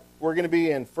we're going to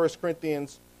be in 1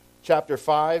 Corinthians chapter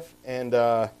 5,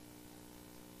 and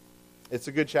it's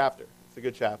a good chapter. It's a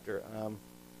good chapter.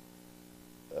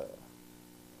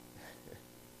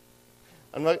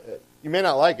 You may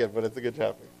not like it, but it's a good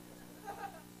chapter.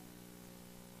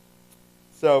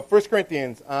 So, 1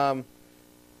 Corinthians,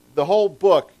 the whole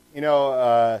book,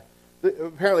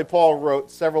 apparently Paul wrote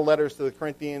several letters to the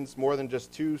Corinthians, more than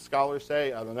just two, scholars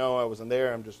say. I don't know, I wasn't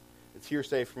there. It's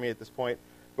hearsay for me at this point.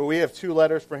 But we have two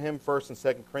letters for him, 1 and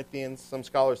 2 Corinthians. Some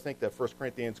scholars think that 1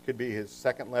 Corinthians could be his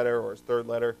second letter or his third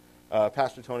letter.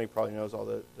 Pastor Tony probably knows all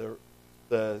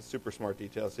the super smart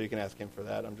details, so you can ask him for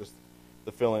that. I'm just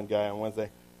the fill-in guy on Wednesday.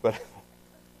 But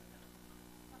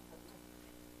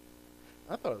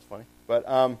I thought it was funny. But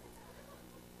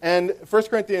and 1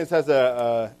 Corinthians has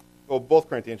both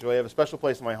Corinthians really have a special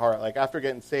place in my heart. Like after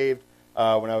getting saved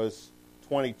when I was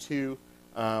 22,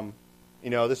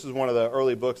 this is one of the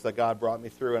early books that God brought me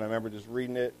through, and I remember just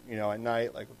reading it, at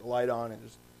night, like with the light on, and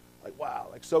just like wow,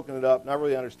 like soaking it up, not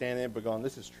really understanding it, but going,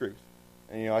 this is truth.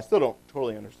 And I still don't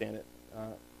totally understand it.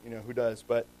 Who does?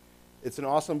 But it's an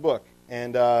awesome book,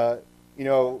 and I'm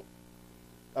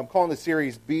calling the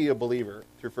series "Be a Believer"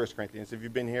 through 1 Corinthians. If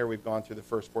you've been here, we've gone through the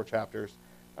first 4 chapters.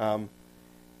 And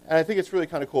I think it's really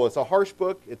kind of cool. It's a harsh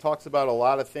book. It talks about a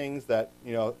lot of things that,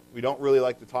 we don't really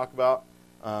like to talk about.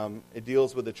 It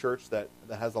deals with a church that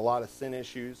has a lot of sin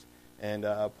issues. And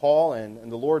Paul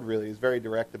and the Lord really is very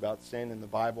direct about sin in the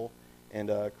Bible. And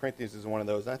Corinthians is one of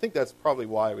those. And I think that's probably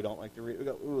why we don't like to read. We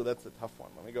go, ooh, that's a tough one.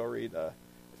 Let me go read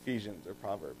Ephesians or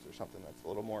Proverbs or something that's a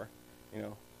little more,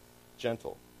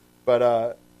 gentle.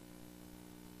 But,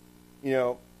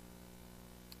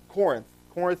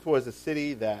 Corinth was a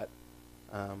city that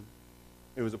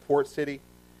it was a port city.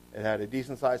 It had a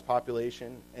decent-sized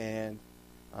population, and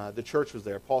the church was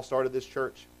there. Paul started this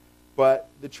church, but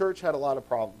the church had a lot of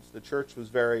problems. The church was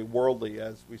very worldly,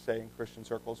 as we say in Christian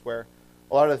circles, where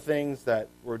a lot of the things that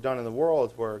were done in the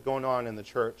world were going on in the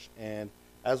church, and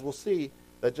as we'll see,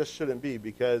 that just shouldn't be,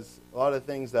 because a lot of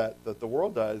the things that the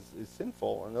world does is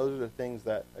sinful, and those are the things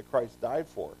that Christ died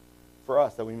for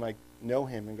us, that we might know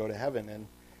him and go to heaven, and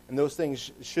those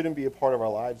things shouldn't be a part of our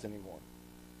lives anymore.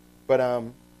 But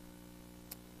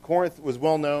Corinth was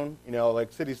well known,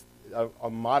 like cities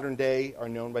of modern day are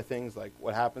known by things like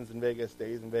what happens in Vegas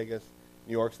stays in Vegas.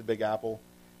 New York's the Big Apple.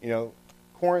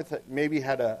 Corinth maybe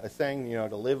had a saying,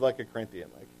 to live like a Corinthian.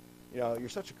 Like, you're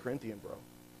such a Corinthian, bro,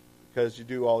 because you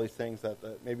do all these things that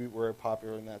maybe were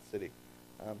popular in that city.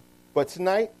 But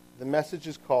tonight, the message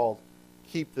is called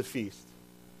Keep the Feast.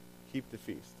 Keep the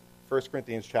Feast. 1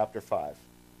 Corinthians chapter 5.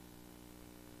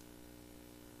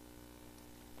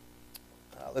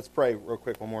 Let's pray real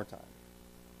quick one more time.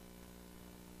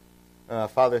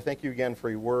 Father, thank you again for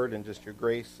your word and just your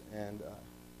grace, and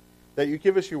that you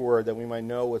give us your word that we might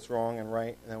know what's wrong and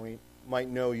right, and that we might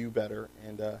know you better,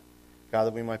 and God,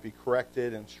 that we might be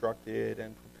corrected, instructed,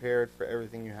 and prepared for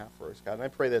everything you have for us, God. And I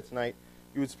pray that tonight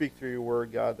you would speak through your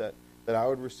word, God, that I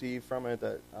would receive from it,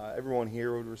 that everyone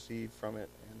here would receive from it,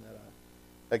 and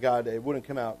that God, it wouldn't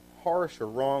come out harsh or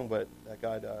wrong, but that,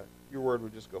 God, your word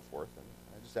would just go forth. And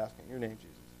I just ask in your name, Jesus.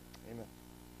 Amen.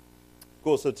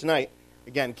 Cool. So tonight,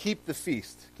 again, keep the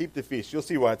feast. Keep the feast. You'll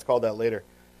see why it's called that later.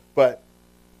 But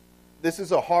this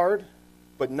is a hard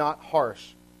but not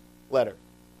harsh letter.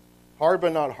 Hard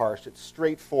but not harsh. It's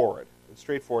straightforward. It's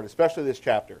straightforward, especially this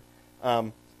chapter.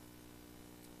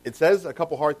 It says a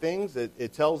couple hard things.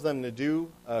 It tells them to do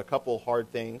a couple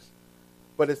hard things,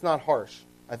 but it's not harsh.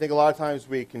 I think a lot of times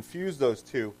we confuse those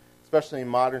two, especially in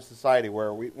modern society,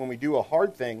 where when we do a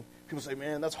hard thing, people say,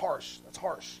 man, that's harsh. That's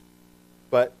harsh.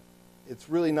 But it's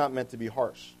really not meant to be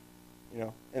harsh,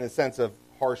 in a sense of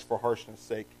harsh for harshness'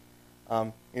 sake.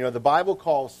 The Bible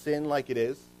calls sin like it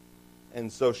is, and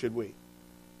so should we.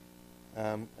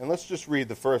 And let's just read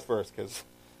the first verse, because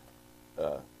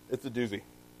it's a doozy.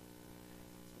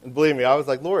 And believe me, I was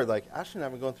like, Lord, Ashley and I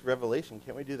have been going through Revelation.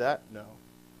 Can't we do that? No.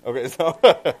 Okay, so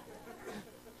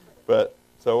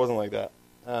so it wasn't like that.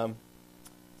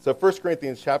 So 1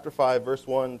 Corinthians chapter 5, verse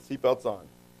 1, seatbelts on.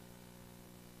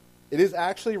 It is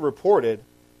actually reported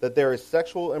that there is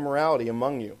sexual immorality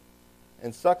among you,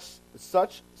 and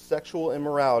such sexual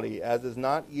immorality as is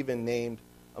not even named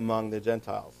among the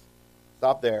Gentiles.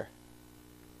 Stop there.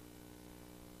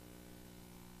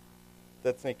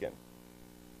 That's thinking.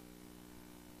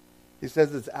 He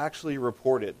says it's actually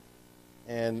reported.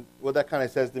 And what that kind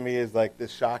of says to me is like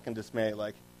this shock and dismay.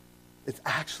 Like, it's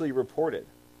actually reported.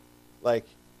 Like,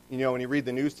 when you read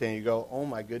the news today, you go, oh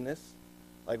my goodness.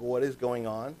 Like, what is going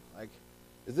on? Like,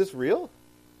 is this real?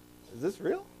 Is this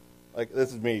real? Like,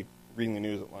 this is me reading the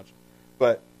news at lunch.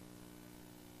 But,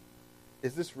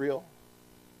 is this real?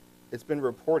 It's been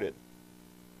reported.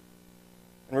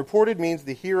 And reported means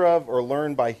to hear of or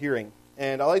learn by hearing.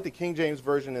 And I like the King James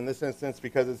Version in this instance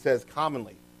because it says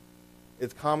commonly.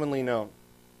 It's commonly known.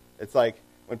 It's like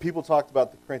when people talked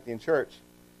about the Corinthian church,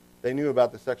 they knew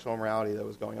about the sexual immorality that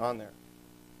was going on there.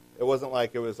 It wasn't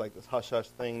like it was like this hush-hush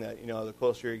thing that, the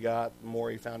closer you got, the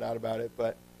more you found out about it.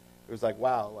 But it was like,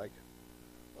 wow, like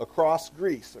across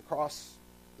Greece, across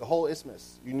the whole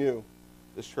isthmus, you knew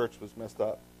this church was messed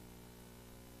up.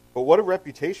 But what a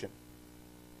reputation.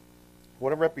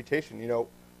 What a reputation.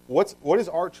 What is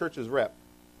our church's rep?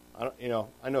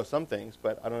 I know some things,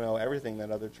 but I don't know everything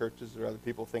that other churches or other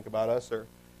people think about us, or,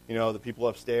 the people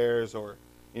upstairs, or,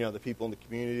 the people in the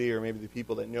community, or maybe the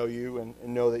people that know you and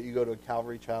know that you go to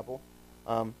Calvary Chapel.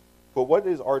 But what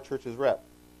is our church's rep?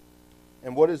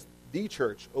 And what is the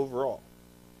church overall?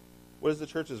 What is the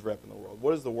church's rep in the world?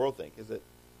 What does the world think? Is it,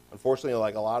 unfortunately,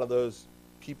 like a lot of those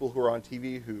people who are on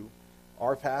TV who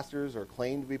are pastors or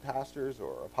claim to be pastors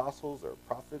or apostles or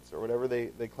prophets or whatever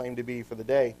they claim to be for the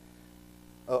day?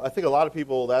 I think a lot of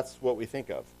people, that's what we think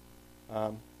of.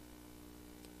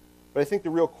 But I think the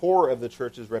real core of the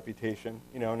church's reputation,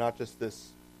 not just this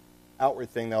outward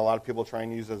thing that a lot of people try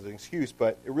and use as an excuse,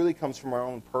 but it really comes from our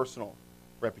own personal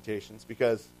reputations,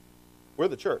 because we're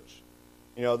the church.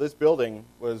 This building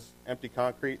was empty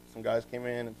concrete. Some guys came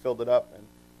in and filled it up and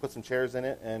put some chairs in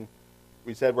it, and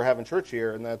we said we're having church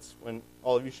here, and that's when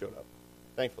all of you showed up,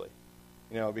 thankfully.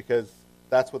 Because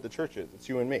that's what the church is. It's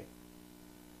you and me.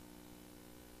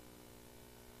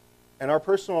 And our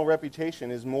personal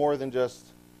reputation is more than just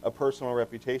a personal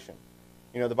reputation.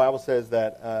 The Bible says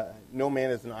that no man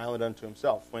is an island unto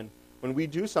himself. When we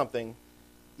do something,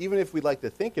 even if we'd like to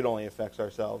think it only affects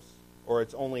ourselves, or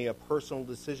it's only a personal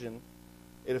decision,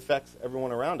 it affects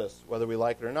everyone around us, whether we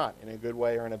like it or not, in a good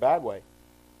way or in a bad way.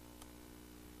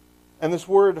 And this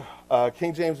word,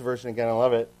 King James Version, again, I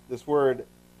love it, this word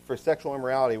for sexual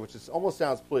immorality, which almost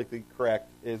sounds politically correct,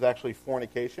 is actually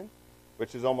fornication,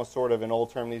 which is almost sort of an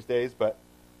old term these days, but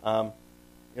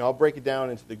I'll break it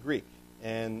down into the Greek.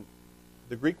 And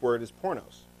the Greek word is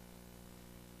pornos.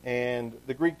 And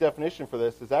the Greek definition for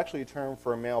this is actually a term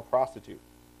for a male prostitute,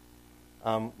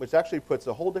 which actually puts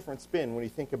a whole different spin when you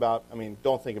think about,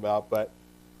 don't think about, but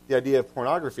the idea of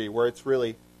pornography, where it's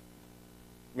really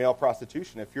male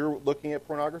prostitution. If you're looking at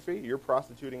pornography, you're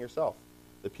prostituting yourself.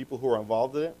 The people who are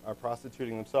involved in it are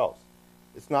prostituting themselves.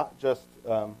 It's not just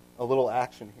a little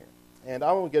action here. And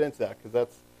I won't get into that because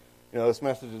that's, this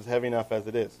message is heavy enough as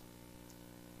it is.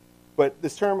 But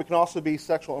this term, it can also be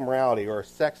sexual immorality or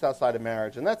sex outside of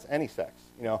marriage, and that's any sex.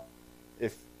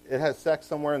 If it has sex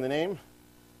somewhere in the name,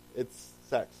 it's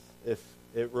sex. If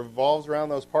it revolves around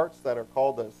those parts that are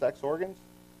called the sex organs,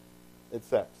 it's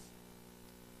sex.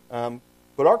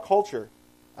 But our culture,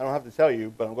 I don't have to tell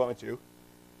you, but I'm going to,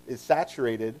 is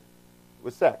saturated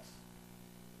with sex.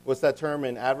 What's that term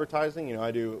in advertising?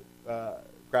 I do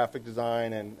graphic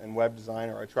design and web design,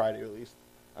 or I try to at least.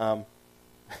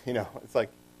 It's like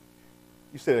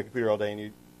you sit at a computer all day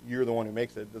and you're the one who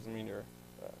makes it. It doesn't mean you're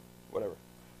whatever.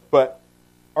 But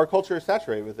our culture is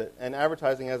saturated with it, and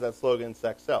advertising has that slogan,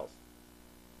 sex sells.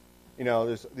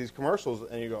 There's these commercials,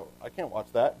 and you go, I can't watch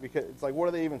that, because it's like, what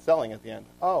are they even selling at the end?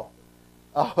 Oh,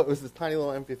 it was this tiny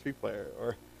little MP3 player.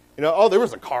 Or, there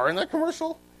was a car in that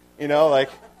commercial?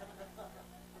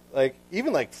 Like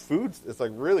even like foods, it's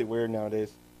like really weird nowadays.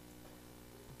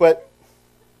 But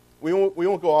we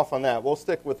won't go off on that. We'll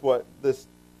stick with what this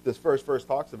first verse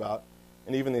talks about,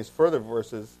 and even these further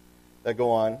verses that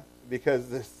go on, because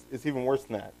this is even worse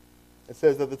than that. It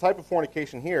says that the type of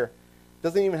fornication here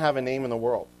doesn't even have a name in the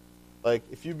world. Like,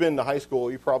 if you've been to high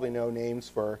school, you probably know names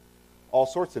for all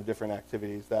sorts of different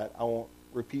activities that I won't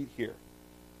repeat here.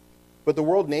 But the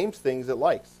world names things it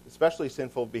likes, especially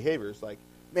sinful behaviors, like,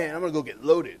 man, I'm going to go get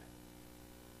loaded.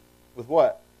 With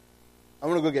what? I'm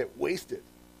going to go get wasted.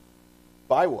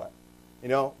 By what?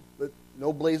 But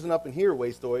no blazing up in here,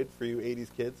 wastoid, for you 80s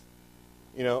kids.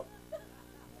 You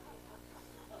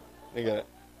get it.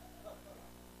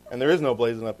 And there is no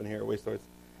blazing up in here, wastoids.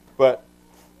 But,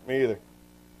 me either.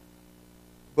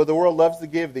 But the world loves to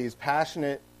give these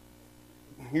passionate,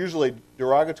 usually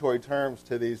derogatory terms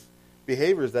to these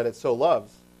behaviors that it so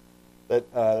loves, that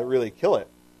really kill it.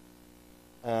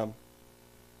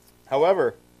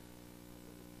 However,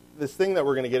 this thing that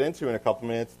we're going to get into in a couple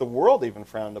minutes, the world even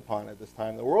frowned upon at this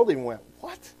time. The world even went,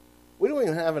 what? We don't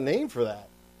even have a name for that.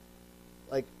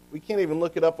 Like, we can't even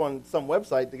look it up on some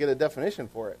website to get a definition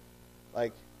for it.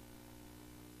 Like,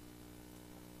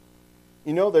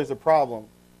 there's a problem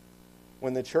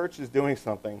when the church is doing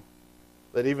something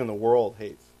that even the world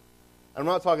hates. I'm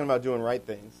not talking about doing right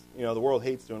things. The world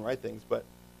hates doing right things, but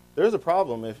there's a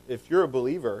problem if you're a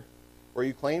believer or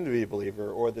you claim to be a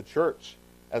believer, or the church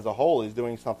as a whole is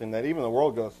doing something that even the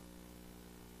world goes,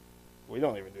 we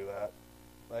don't even do that.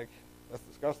 Like, that's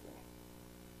disgusting.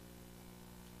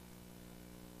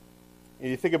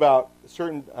 You think about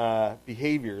certain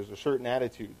behaviors or certain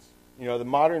attitudes. The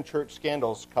modern church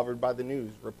scandals covered by the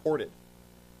news, reported.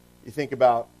 You think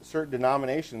about certain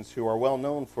denominations who are well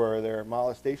known for their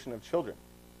molestation of children,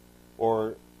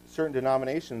 or certain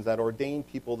denominations that ordain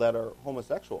people that are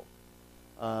homosexual.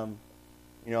 The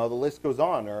list goes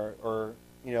on, or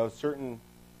certain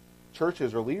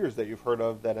churches or leaders that you've heard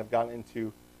of that have gotten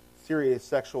into serious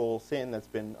sexual sin that's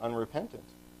been unrepentant.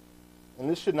 And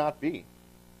this should not be.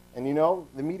 And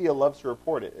the media loves to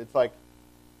report it. It's like,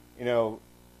 I don't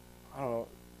know,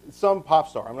 some pop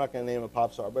star, I'm not going to name a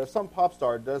pop star, but if some pop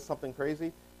star does something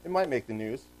crazy, it might make the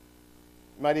news.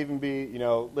 It might even be,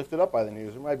 lifted up by the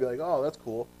news. It might be like, oh, that's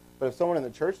cool. But if someone in the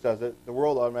church does it, the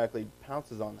world automatically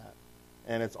pounces on that.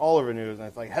 And it's all over news, and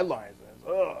it's like headlines, and it's,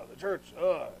 the church,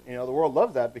 the world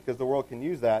loves that because the world can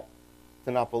use that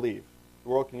to not believe. The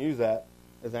world can use that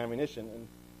as ammunition,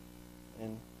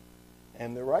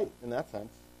 and they're right in that sense.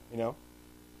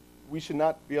 We should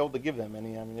not be able to give them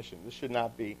any ammunition. This should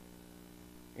not be.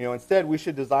 Instead, we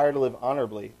should desire to live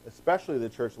honorably, especially the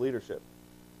church leadership.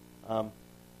 And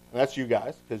that's you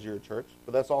guys, because you're a church.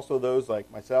 But that's also those like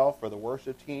myself, or the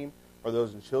worship team, or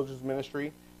those in children's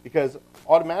ministry. Because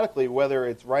automatically, whether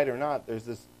it's right or not, there's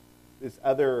this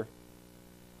other,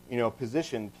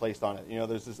 position placed on it.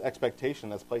 There's this expectation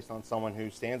that's placed on someone who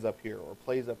stands up here, or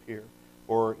plays up here,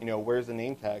 or, wears a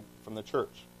name tag from the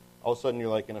church. All of a sudden, you're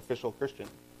like an official Christian.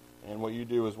 And what you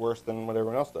do is worse than what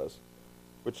everyone else does,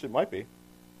 which it might be.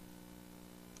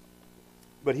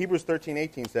 But Hebrews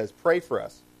 13:18 says, "Pray for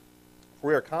us, for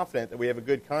we are confident that we have a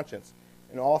good conscience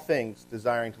in all things,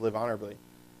 desiring to live honorably."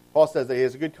 Paul says that he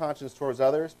has a good conscience towards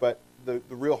others, but the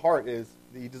real heart is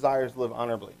that he desires to live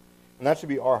honorably. And that should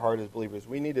be our heart as believers.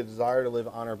 We need to desire to live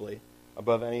honorably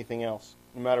above anything else,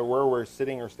 no matter where we're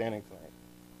sitting or standing tonight.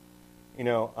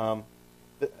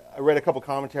 I read a couple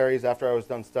commentaries after I was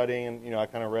done studying, and I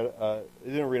kind of read. I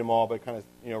didn't read them all, but kind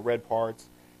of read parts.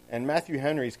 And Matthew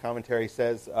Henry's commentary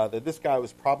says that this guy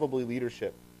was probably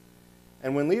leadership.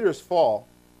 And when leaders fall,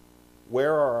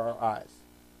 where are our eyes?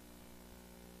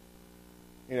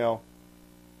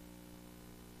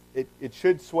 It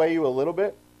should sway you a little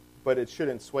bit, but it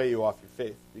shouldn't sway you off your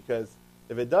faith. Because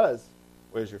if it does,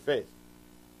 where's your faith?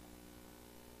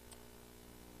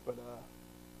 But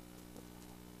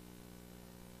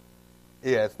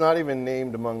it's not even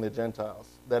named among the Gentiles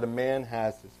that a man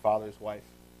has his father's wife.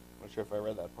 I'm not sure if I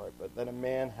read that part, but that a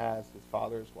man has his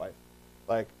father's wife.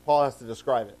 Like, Paul has to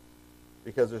describe it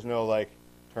because there's no,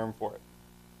 term for it.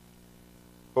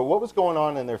 But what was going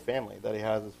on in their family that he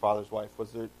has his father's wife?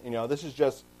 Was there, this is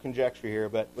just conjecture here,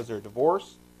 but was there a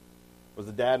divorce? Was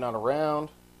the dad not around?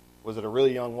 Was it a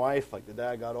really young wife? Like, the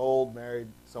dad got old, married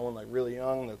someone, really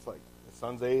young, that's, his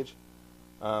son's age?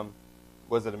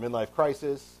 Was it a midlife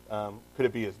crisis? Could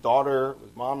it be his daughter?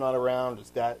 Was mom not around? Does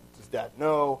dad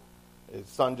know? Is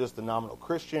son just a nominal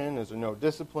Christian? Is there no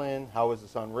discipline? How was the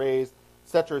son raised? Et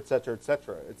cetera, et cetera, et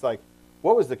cetera. It's like,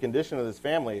 what was the condition of this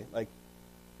family,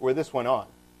 where this went on?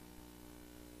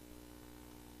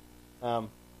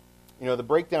 The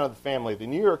breakdown of the family. The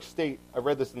New York State, I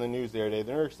read this in the news the other day,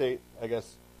 the New York State, I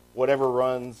guess, whatever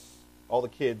runs all the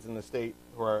kids in the state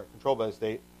who are controlled by the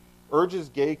state, urges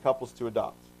gay couples to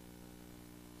adopt.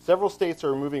 Several states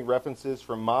are removing references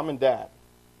from mom and dad.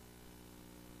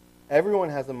 Everyone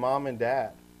has a mom and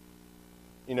dad.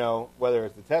 Whether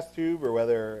it's the test tube or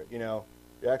whether, you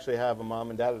actually have a mom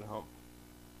and dad at home.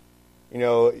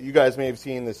 You guys may have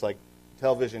seen this,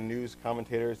 television news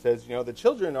commentator says, the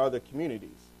children are the communities.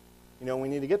 We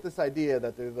need to get this idea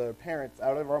that they're the parents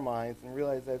out of our minds and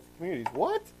realize that it's the communities.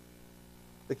 What?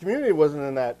 The community wasn't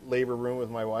in that labor room with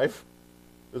my wife.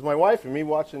 It was my wife and me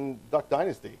watching Duck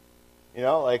Dynasty.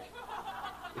 The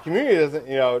community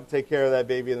doesn't, take care of that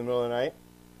baby in the middle of the night.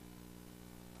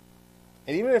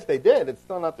 And even if they did, it's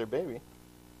still not their baby.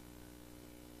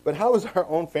 But how is our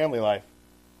own family life?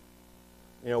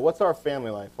 What's our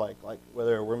family life like?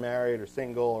 Whether we're married or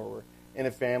single or we're in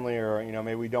a family or,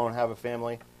 maybe we don't have a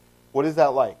family. What is that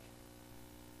like?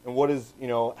 And what is,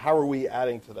 how are we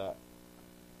adding to that?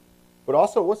 But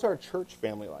also, what's our church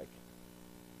family like?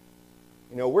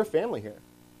 We're family here.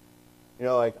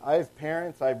 I have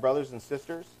parents, I have brothers and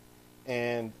sisters,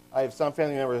 and I have some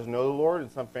family members who know the Lord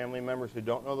and some family members who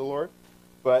don't know the Lord.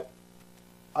 But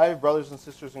I have brothers and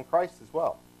sisters in Christ as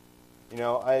well.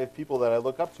 I have people that I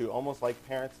look up to, almost like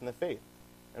parents in the faith,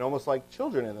 and almost like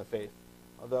children in the faith.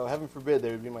 Although, heaven forbid,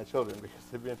 they would be my children because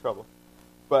they'd be in trouble.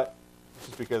 But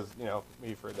just because,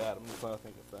 me for a dad, I'm just going to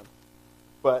think it's them.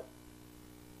 But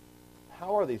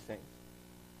how are these things?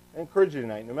 I encourage you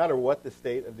tonight, no matter what the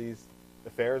state of these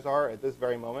affairs are at this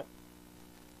very moment,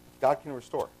 God can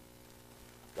restore.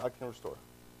 God can restore.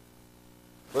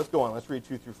 Let's go on. Let's read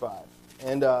 2 through 5.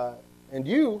 And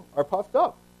you are puffed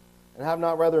up, and have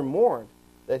not rather mourned,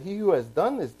 that he who has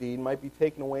done this deed might be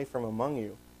taken away from among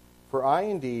you. For I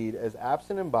indeed, as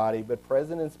absent in body, but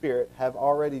present in spirit, have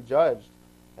already judged,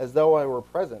 as though I were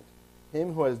present,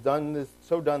 him who has done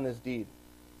this deed.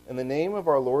 In the name of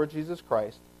our Lord Jesus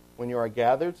Christ, when you are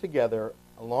gathered together,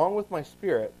 along with my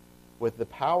spirit, with the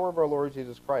power of our Lord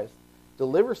Jesus Christ,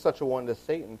 deliver such a one to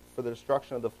Satan for the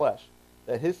destruction of the flesh,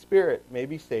 that his spirit may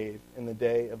be saved in the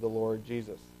day of the Lord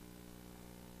Jesus.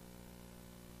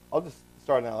 I'll just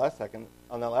start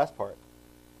on that last part.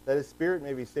 That his spirit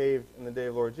may be saved in the day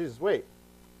of the Lord Jesus. Wait,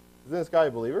 isn't this guy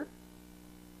a believer?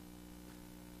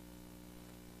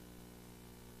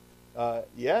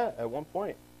 Yeah, at one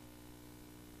point.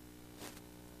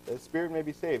 That his spirit may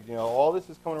be saved. You know, all this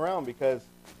is coming around because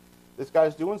this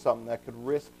guy's doing something that could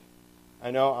risk. I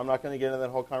know I'm not going to get into that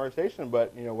whole conversation,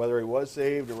 but you know, whether he was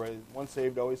saved or whether once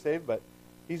saved, always saved, but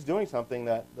he's doing something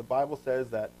that the Bible says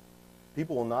that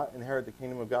people will not inherit the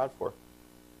kingdom of God for.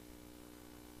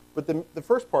 But the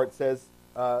first part says,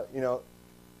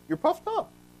 you're puffed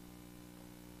up.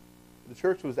 The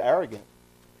church was arrogant.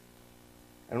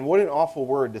 And what an awful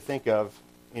word to think of,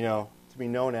 to be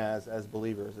known as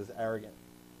believers, as arrogant.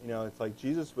 It's like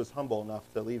Jesus was humble enough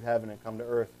to leave heaven and come to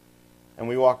earth. And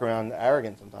we walk around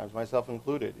arrogant sometimes, myself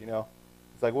included,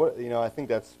 It's like, I think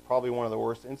that's probably one of the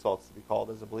worst insults to be called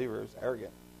as a believer, is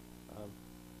arrogant.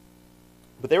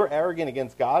 But they were arrogant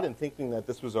against God in thinking that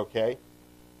this was okay.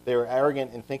 They were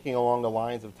arrogant in thinking along the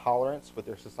lines of tolerance with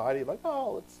their society, like,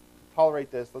 oh, let's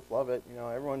tolerate this, let's love it.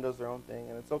 Everyone does their own thing,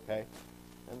 and it's okay.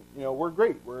 And we're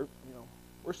great. We're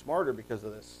smarter because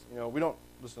of this. We don't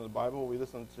listen to the Bible. We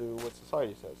listen to what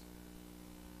society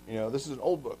says. This is an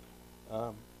old book.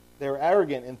 They were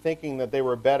arrogant in thinking that they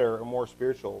were better or more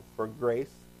spiritual for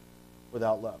grace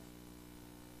without love.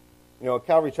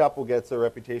 Calvary Chapel gets a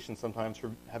reputation sometimes for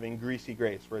having greasy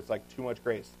grace, where it's like too much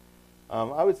grace.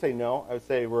 I would say no. I would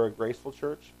say we're a graceful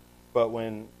church, but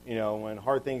when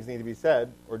hard things need to be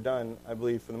said or done, I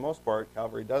believe for the most part,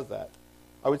 Calvary does that.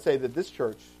 I would say that this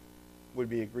church would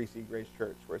be a greasy grace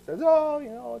church, where it says,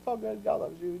 oh, it's all good. God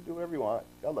loves you. Do whatever you want.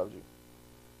 God loves you.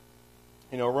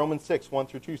 Romans 6, 1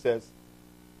 through 2 says,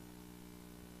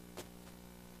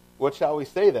 what shall we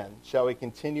say then? Shall we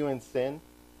continue in sin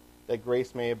that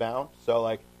grace may abound? So,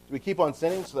 do we keep on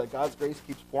sinning so that God's grace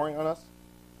keeps pouring on us?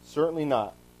 Certainly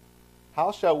not.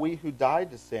 How shall we who died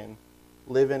to sin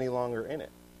live any longer in it?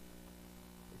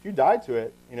 If you died to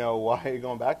it, why are you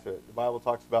going back to it? The Bible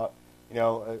talks about,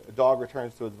 a dog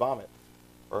returns to its vomit.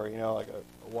 Or, like a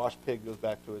washed pig goes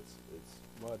back to its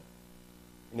mud.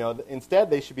 Instead,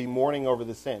 they should be mourning over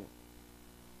the sin.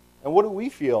 And what do we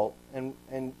feel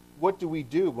and what do we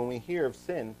do when we hear of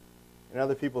sin in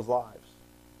other people's lives?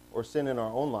 Or sin in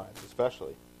our own lives,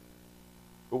 especially?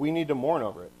 But we need to mourn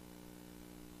over it.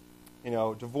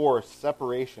 Divorce,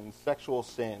 separation, sexual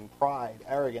sin, pride,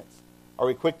 arrogance. Are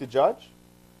we quick to judge?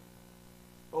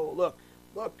 Oh, look.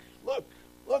 Put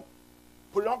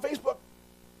it on Facebook.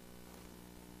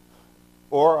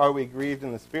 Or are we grieved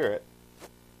in the spirit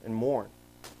and mourn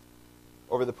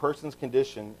over the person's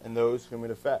condition and those whom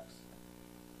it affects?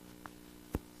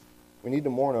 We need to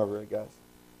mourn over it, guys.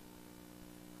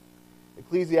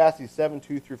 Ecclesiastes 7,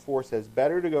 2 through 4 says,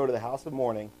 better to go to the house of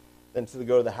mourning than to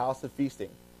go to the house of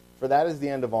feasting, for that is the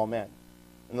end of all men.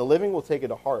 And the living will take it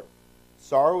to heart.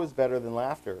 Sorrow is better than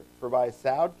laughter, for by a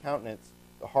sad countenance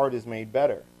the heart is made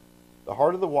better. The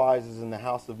heart of the wise is in the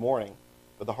house of mourning,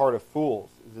 but the heart of fools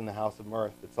is in the house of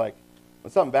mirth. It's like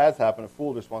when something bad's happened, a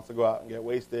fool just wants to go out and get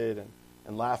wasted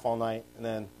and laugh all night, and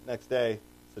then next day,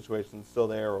 the situation's still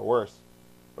there or worse.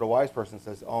 But a wise person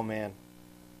says, oh man,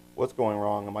 what's going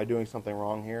wrong? Am I doing something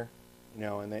wrong here?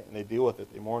 And they deal with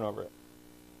it. They mourn over it.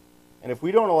 And if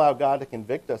we don't allow God to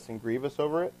convict us and grieve us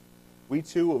over it, we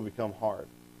too will become hard.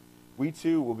 We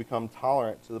too will become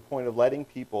tolerant to the point of letting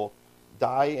people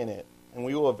die in it, and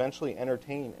we will eventually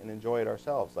entertain and enjoy it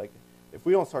ourselves. Like, if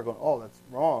we don't start going, oh, that's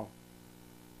wrong,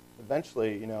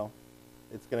 eventually,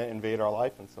 it's going to invade our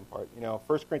life in some part.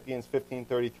 1 Corinthians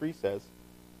 15:33 says,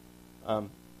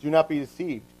 do not be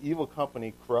deceived. Evil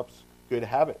company corrupts good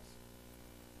habits.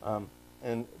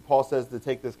 And Paul says to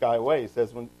take this guy away. He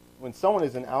says, when someone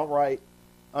is in outright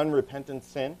unrepentant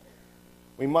sin,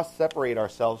 we must separate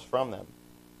ourselves from them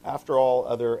after all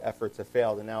other efforts have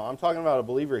failed. And now I'm talking about a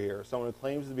believer here, someone who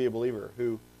claims to be a believer,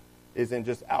 who is in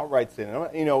just outright sin.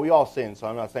 And we all sin, so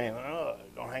I'm not saying,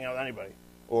 don't hang out with anybody.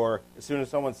 Or as soon as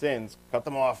someone sins, cut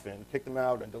them off and kick them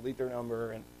out and delete their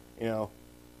number and,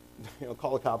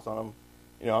 call the cops on them.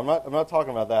 I'm not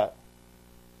talking about that.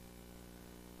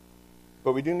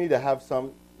 But we do need to have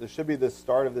there should be the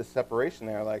start of this separation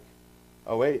there, like,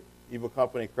 oh wait, evil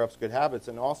company corrupts good habits,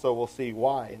 and also we'll see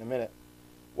why in a minute,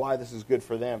 why this is good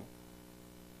for them.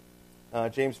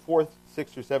 James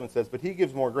 4:6-7 says, but he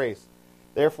gives more grace.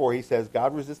 Therefore, he says,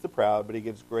 God resists the proud, but he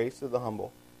gives grace to the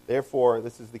humble. Therefore,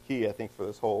 this is the key, I think, for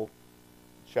this whole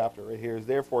chapter right here, is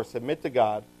therefore submit to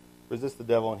God, resist the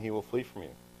devil, and he will flee from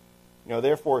you.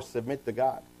 Therefore, submit to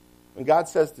God. When God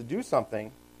says to do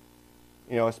something,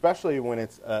 especially when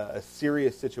it's a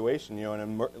serious situation,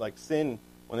 like sin,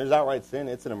 when there's outright sin,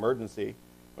 it's an emergency.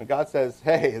 When God says,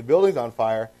 hey, the building's on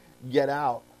fire, get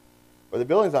out. Or the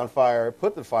building's on fire,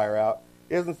 put the fire out.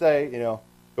 He doesn't say,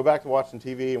 go back to watching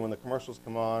TV, and when the commercials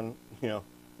come on,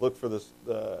 look for the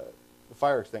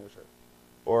fire extinguisher.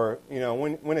 Or,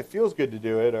 when it feels good to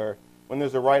do it, or when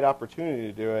there's a right opportunity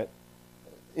to do it,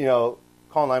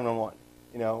 call 911.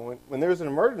 When there's an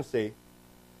emergency,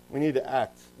 we need to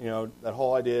act. That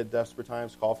whole idea of desperate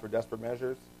times call for desperate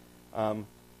measures.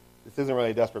 This isn't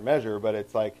really a desperate measure, but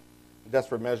it's like a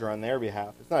desperate measure on their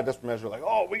behalf. It's not a desperate measure like,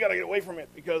 oh, we got to get away from it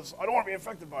because I don't want to be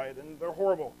infected by it, and they're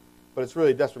horrible. But it's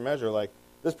really a desperate measure like,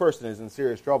 this person is in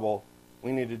serious trouble.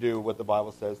 We need to do what the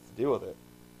Bible says to deal with it.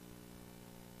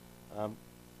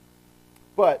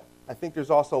 But I think there's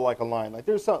also like a line.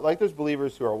 There's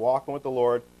believers who are walking with the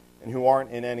Lord and who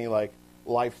aren't in any like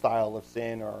lifestyle of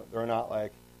sin, or they're not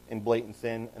like in blatant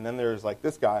sin. And then there's like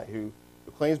this guy who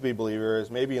claims to be a believer, is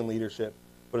maybe in leadership,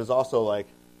 but is also like,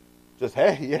 just,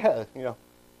 hey, yeah,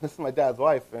 this is my dad's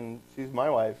wife, and she's my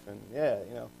wife, and yeah,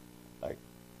 like,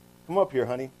 come up here,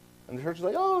 honey. And the church is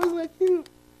like, oh, isn't that cute?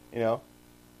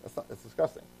 That's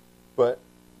disgusting. But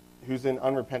who's in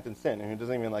unrepentant sin, and who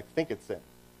doesn't even like think it's sin.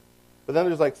 But then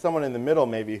there's like someone in the middle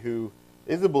maybe who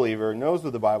is a believer, knows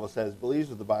what the Bible says, believes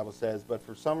what the Bible says, but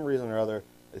for some reason or other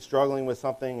is struggling with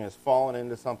something, has fallen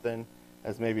into something,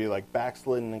 has maybe like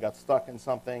backslidden and got stuck in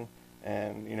something,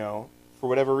 and, for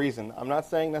whatever reason. I'm not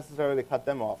saying necessarily to cut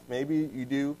them off. Maybe you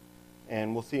do,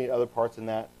 and we'll see other parts in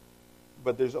that.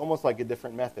 But there's almost like a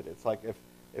different method. It's like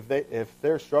if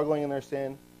they're struggling in their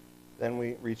sin, then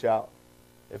we reach out.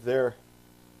 If they're,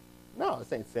 no,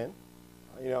 this ain't sin.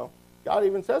 God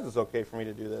even says it's okay for me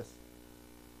to do this.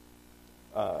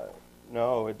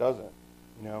 No, it doesn't.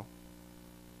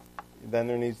 Then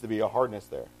there needs to be a hardness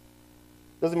there.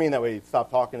 Doesn't mean that we stop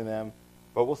talking to them,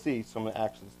 but we'll see some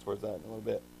actions towards that in a little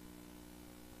bit.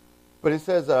 But it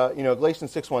says,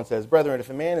 Galatians 6:1 says, brethren,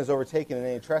 if a man is overtaken in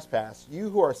any trespass,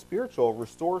 you who are spiritual,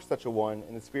 restore such a one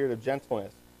in the spirit of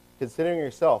gentleness, considering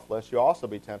yourself, lest you also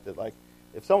be tempted. Like,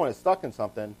 if someone is stuck in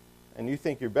something, and you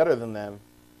think you're better than them,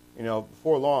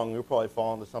 before long, you'll probably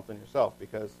fall into something yourself,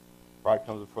 because pride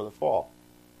comes before the fall.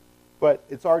 But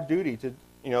it's our duty to,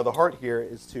 the heart here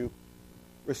is to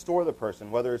restore the person,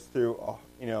 whether it's through,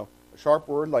 a sharp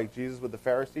word like Jesus with the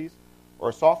Pharisees, or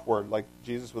a soft word like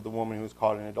Jesus with the woman who was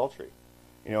caught in adultery.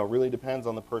 It really depends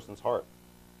on the person's heart.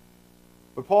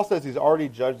 But Paul says he's already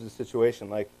judged the situation.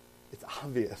 Like, it's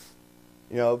obvious.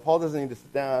 Paul doesn't need to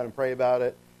sit down and pray about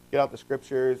it, get out the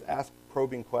scriptures, ask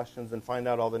probing questions, and find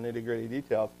out all the nitty-gritty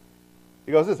details.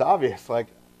 He goes, it's obvious. Like,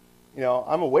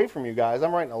 I'm away from you guys.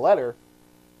 I'm writing a letter.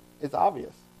 It's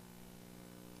obvious.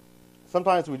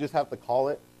 Sometimes we just have to call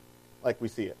it like we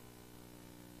see it.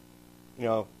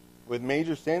 With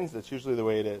major sins, that's usually the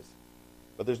way it is.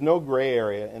 But there's no gray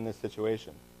area in this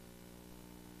situation.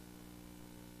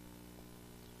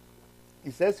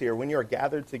 He says here, when you are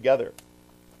gathered together.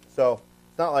 So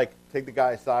it's not like take the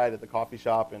guy aside at the coffee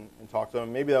shop and talk to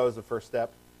him. Maybe that was the first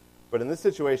step. But in this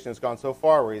situation, it's gone so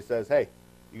far where he says, hey,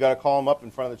 you got to call him up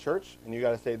in front of the church, and you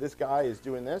got to say, this guy is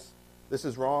doing this. This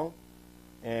is wrong,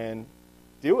 and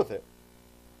deal with it.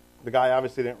 The guy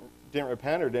obviously didn't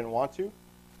repent or didn't want to.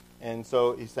 And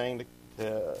so he's saying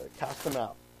to cast them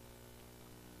out.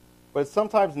 But it's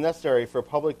sometimes necessary for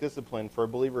public discipline for a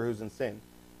believer who's in sin.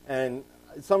 And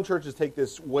some churches take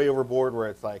this way overboard where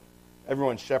it's like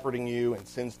everyone's shepherding you and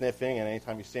sin sniffing, and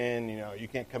anytime you sin, you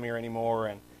can't come here anymore.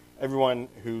 And everyone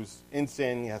who's in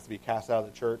sin has to be cast out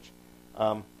of the church.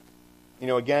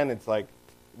 Again, it's like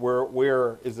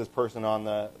where is this person on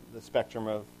the spectrum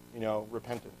of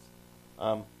repentance?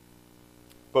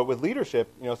 But with leadership,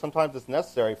 sometimes it's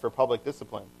necessary for public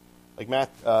discipline. Like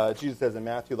Jesus says in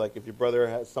Matthew, like if your brother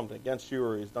has something against you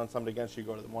or he's done something against you,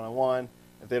 go to them one-on-one.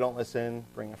 If they don't listen,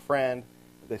 bring a friend.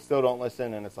 If they still don't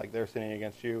listen and it's like they're sinning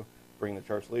against you, bring the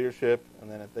church leadership.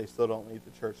 And then if they still don't lead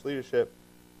the church leadership,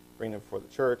 bring them before the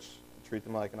church and treat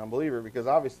them like an unbeliever. Because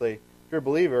obviously, if you're a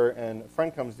believer and a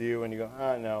friend comes to you and you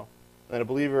go, no, And then a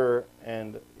believer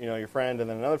and, your friend and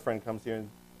then another friend comes to you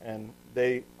and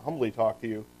they humbly talk to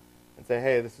you and say,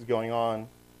 hey, this is going on,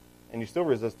 and you still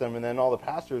resist them, and then all the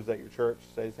pastors at your church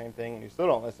say the same thing and you still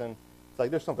don't listen. It's like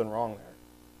there's something wrong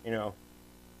there.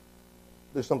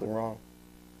 There's something wrong.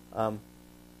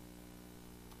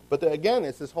 But again,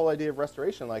 it's this whole idea of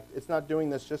restoration. Like, it's not doing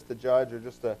this just to judge or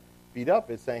just to beat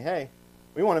up. It's saying, hey,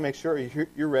 we want to make sure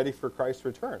you're ready for Christ's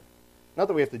return. Not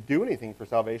that we have to do anything for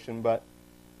salvation, but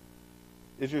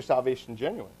is your salvation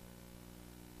genuine?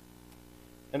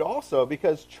 And also,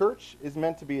 because church is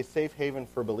meant to be a safe haven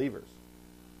for believers.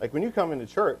 Like, when you come into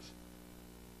church,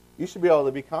 you should be able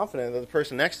to be confident that the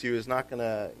person next to you is not going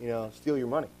to, steal your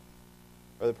money.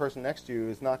 Or the person next to you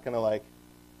is not going to,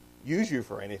 use you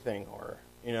for anything or,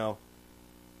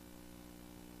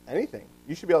 anything.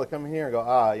 You should be able to come in here and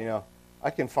go, I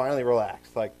can finally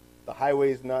relax. Like, the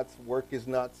highway's nuts, work is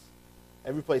nuts,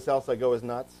 every place else I go is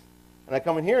nuts. And I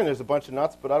come in here and there's a bunch of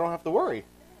nuts, but I don't have to worry,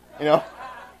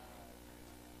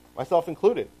 myself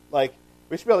included. Like,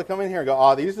 we should be able to come in here and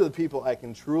go, these are the people I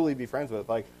can truly be friends with.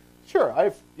 Like, sure, I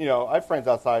have friends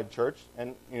outside church,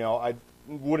 and, I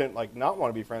wouldn't, not want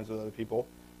to be friends with other people.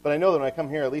 But I know that when I come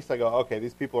here, at least I go, okay,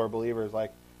 these people are believers. I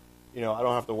don't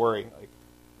have to worry.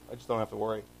 I just don't have to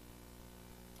worry.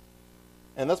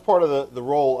 And that's part of the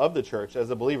role of the church as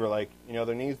a believer.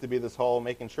 There needs to be this whole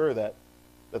making sure that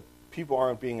people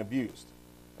aren't being abused.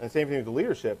 And the same thing with the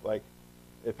leadership.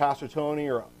 If Pastor Tony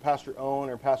or Pastor Owen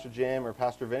or Pastor Jim or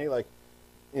Pastor Vinny,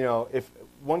 if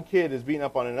one kid is beating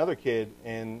up on another kid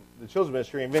in the children's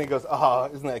ministry and Vinny goes,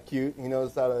 isn't that cute? He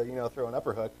knows how to, throw an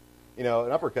upperhook, an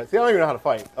uppercut. See, I don't even know how to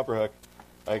fight. Upperhook.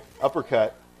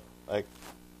 Uppercut. Isn't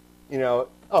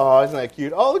that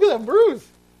cute? Oh, look at that bruise.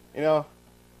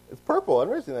 It's purple. I've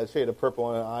never seen that shade of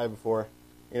purple in an eye before.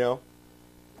 You're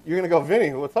going to go,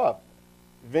 Vinny, what's up?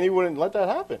 Vinny wouldn't let that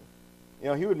happen.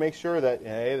 He would make sure that,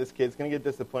 hey, this kid's going to get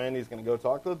disciplined. He's going to go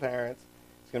talk to the parents.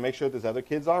 He's going to make sure that this other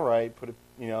kid's all right, put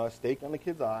a stake on the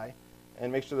kid's eye,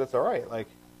 and make sure that's all right.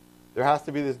 There has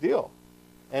to be this deal.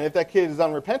 And if that kid is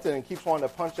unrepentant and keeps wanting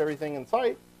to punch everything in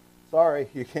sight, sorry,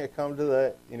 you can't come to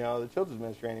the children's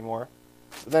ministry anymore.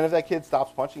 But then if that kid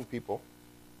stops punching people,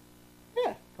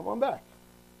 yeah, come on back.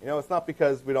 It's not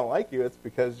because we don't like you. It's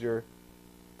because you're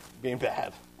being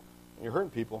bad. And you're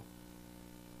hurting people.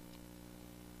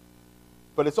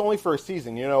 But it's only for a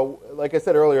season. Like I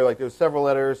said earlier, there's several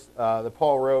letters that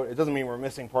Paul wrote. It doesn't mean we're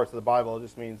missing parts of the Bible. It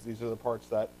just means these are the parts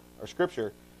that are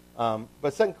Scripture.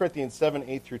 But 2 Corinthians 7,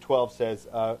 8 through 12 says,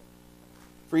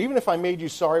 for even if I made you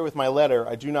sorry with my letter,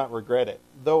 I do not regret it,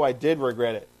 though I did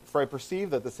regret it. For I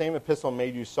perceive that the same epistle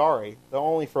made you sorry, though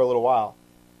only for a little while.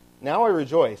 Now I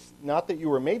rejoice, not that you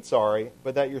were made sorry,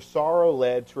 but that your sorrow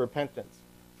led to repentance.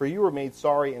 For you were made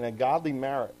sorry in a godly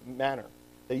manner,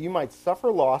 that you might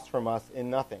suffer loss from us in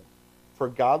nothing. For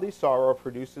godly sorrow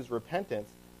produces repentance,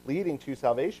 leading to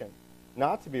salvation,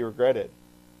 not to be regretted.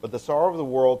 But the sorrow of the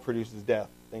world produces death.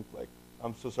 Think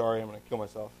I'm so sorry, I'm going to kill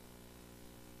myself.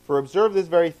 For observe this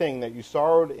very thing, that you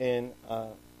sorrowed in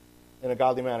a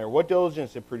godly manner. What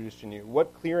diligence it produced in you?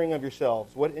 What clearing of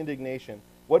yourselves? What indignation?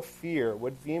 What fear?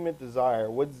 What vehement desire?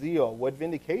 What zeal? What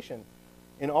vindication?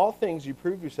 In all things you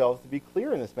proved yourselves to be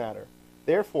clear in this matter.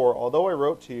 Therefore, although I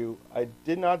wrote to you, I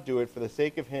did not do it for the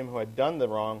sake of him who had done the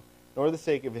wrong, nor the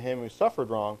sake of him who suffered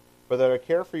wrong, but that our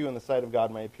care for you in the sight of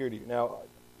God might appear to you. Now,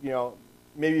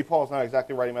 maybe Paul's not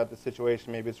exactly writing about this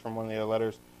situation. Maybe it's from one of the other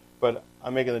letters. But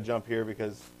I'm making the jump here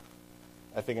because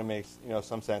I think it makes,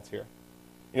 some sense here.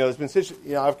 There's been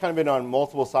I've kind of been on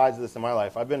multiple sides of this in my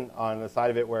life. I've been on the side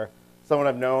of it where someone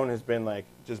I've known has been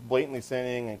just blatantly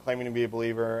sinning and claiming to be a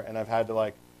believer, and I've had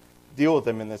to deal with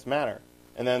them in this manner.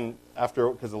 And then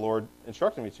because the Lord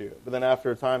instructed me to. But then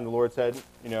after a time, the Lord said,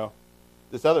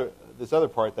 this other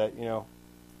part that,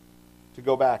 to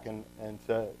go back and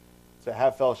to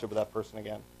have fellowship with that person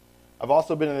again. I've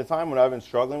also been in a time when I've been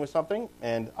struggling with something,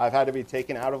 and I've had to be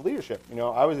taken out of leadership.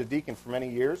 I was a deacon for many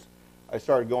years. I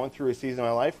started going through a season of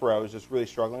my life where I was just really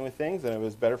struggling with things, and it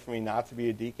was better for me not to be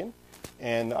a deacon,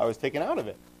 and I was taken out of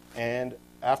it. And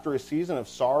after a season of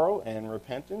sorrow and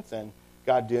repentance and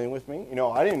God dealing with me,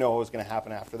 I didn't know what was going to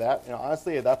happen after that.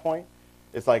 Honestly, at that point,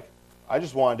 it's I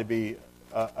just wanted to be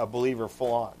a believer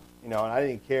full on, and I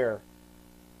didn't care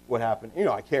what happened.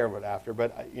 I cared what after,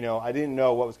 but, I didn't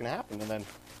know what was going to happen. And then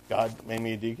God made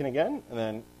me a deacon again, and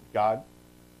then God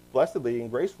blessedly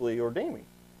and gracefully ordained me.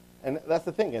 And that's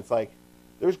the thing. It's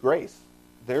there's grace,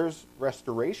 there's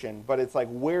restoration, but it's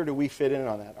where do we fit in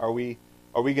on that? Are we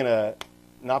going to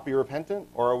not be repentant,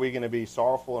 or are we going to be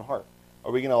sorrowful in heart?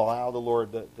 Are we going to allow the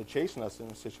Lord to chasten us in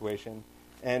a situation?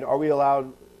 And are we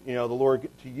allowed, the Lord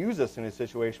to use us in a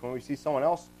situation when we see someone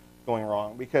else going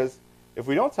wrong? Because If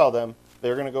we don't tell them,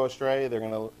 they're going to go astray. They're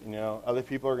going to, other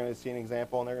people are going to see an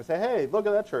example, and they're going to say, hey, look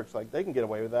at that church. Like, they can get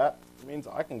away with that. It means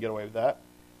I can get away with that.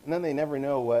 And then they never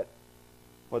know what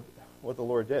the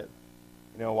Lord did,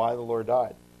 why the Lord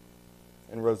died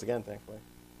and rose again, thankfully.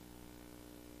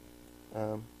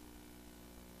 I'm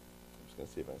just going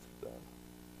to see if I can skip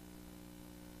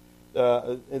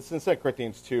down. It's in 2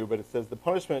 Corinthians 2, but it says, the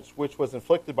punishment which was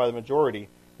inflicted by the majority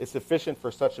is sufficient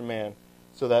for such a man,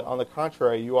 so that, on the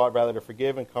contrary, you ought rather to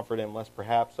forgive and comfort him, lest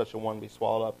perhaps such a one be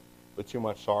swallowed up with too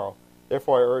much sorrow.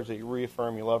 Therefore I urge that you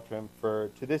reaffirm your love to him, for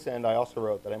to this end I also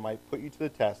wrote, that I might put you to the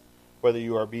test, whether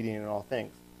you are obedient in all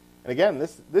things. And again,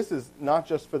 this is not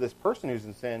just for this person who's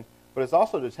in sin, but it's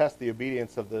also to test the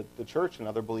obedience of the church and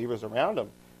other believers around them.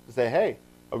 To say, hey,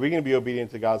 are we going to be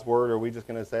obedient to God's word, or are we just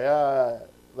going to say,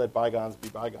 let bygones be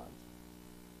bygones?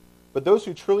 But those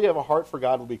who truly have a heart for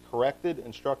God will be corrected,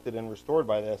 instructed, and restored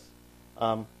by this.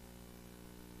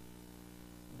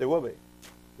 They will be,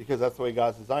 because that's the way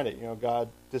God's designed it. God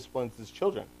disciplines his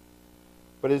children.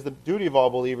 But it is the duty of all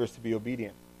believers to be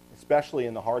obedient, especially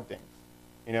in the hard things.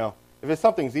 If it's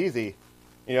something's easy,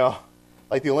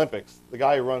 like the Olympics, the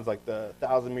guy who runs like the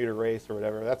 1,000-meter race or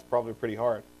whatever, that's probably pretty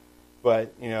hard.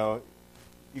 But, you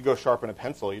go sharpen a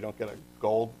pencil, you don't get a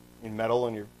gold medal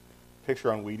in your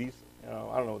picture on Wheaties. I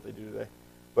don't know what they do today.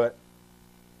 But,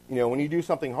 when you do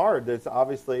something hard, it's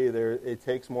obviously it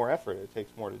takes more effort. It takes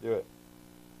more to do it.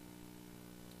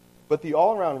 But the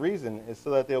all-around reason is so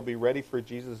that they'll be ready for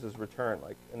Jesus' return.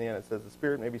 Like in the end it says, the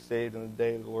spirit may be saved in the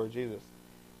day of the Lord Jesus.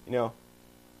 No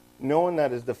one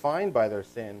that is defined by their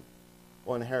sin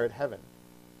will inherit heaven.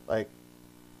 Like,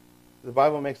 the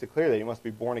Bible makes it clear that you must be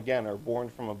born again or born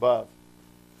from above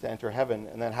to enter heaven.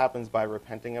 And that happens by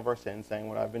repenting of our sins, saying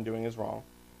what I've been doing is wrong.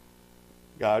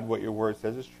 God, what your word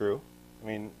says is true. I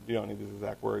mean, you don't need these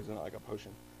exact words, it's not like a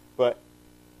potion.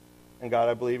 And God,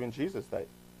 I believe in Jesus, that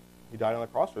he died on the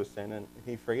cross for his sin, and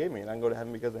he forgave me, and I can go to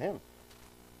heaven because of him.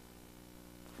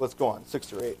 Let's go on, 6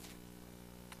 through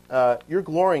 8. Your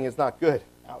glorying is not good.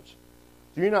 Ouch.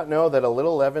 Do you not know that a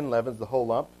little leaven leavens the whole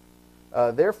lump?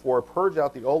 Therefore, purge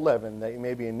out the old leaven, that you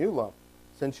may be a new lump,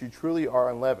 since you truly are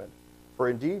unleavened. For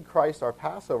indeed Christ our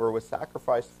Passover was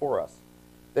sacrificed for us.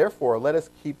 Therefore, let us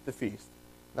keep the feast,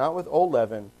 not with old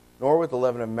leaven, nor with the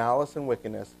leaven of malice and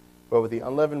wickedness, but with the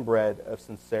unleavened bread of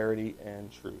sincerity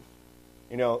and truth.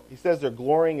 He says their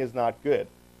glorying is not good.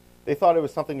 They thought it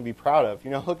was something to be proud of.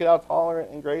 Look at how tolerant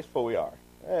and graceful we are.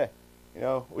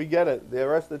 We get it. The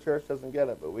rest of the church doesn't get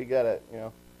it, but we get it,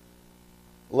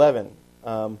 Leaven.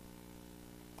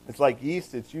 It's like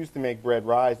yeast. It's used to make bread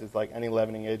rise. It's like any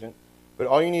leavening agent. But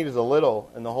all you need is a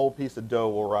little, and the whole piece of dough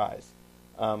will rise.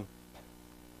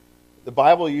 The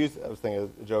Bible I was thinking of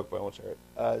a joke, but I won't share it.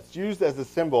 It's used as a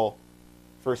symbol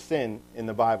for sin in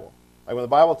the Bible. Like when the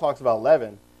Bible talks about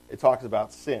leaven, it talks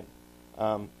about sin.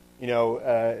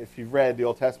 If you've read the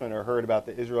Old Testament or heard about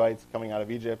the Israelites coming out of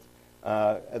Egypt,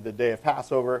 at the day of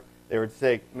Passover, they would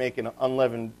make an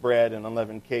unleavened bread and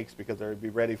unleavened cakes because they would be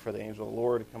ready for the angel of the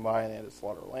Lord to come by, and they had to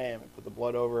slaughter a lamb and put the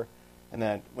blood over. And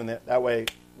then that way,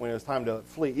 when it was time to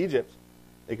flee Egypt,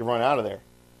 they could run out of there.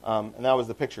 And that was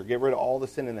the picture. Get rid of all the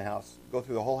sin in the house. Go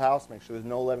through the whole house, make sure there's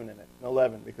no leaven in it. No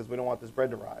leaven, because we don't want this bread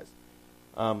to rise.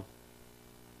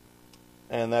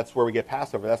 And that's where we get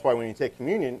Passover. That's why when you take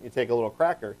communion, you take a little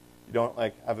cracker. You don't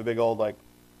have a big old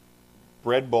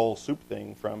bread bowl soup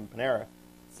thing from Panera.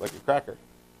 It's like a cracker.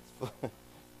 But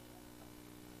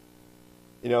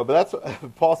that's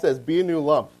what Paul says, be a new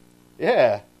lump.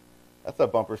 Yeah, that's a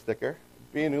bumper sticker.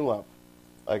 Be a new lump.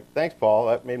 Thanks, Paul.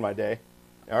 That made my day.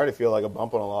 I already feel like a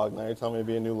bump on a log. Now you're telling me to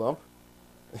be a new lump?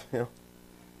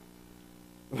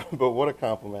 But what a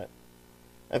compliment.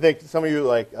 I think some of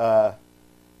you,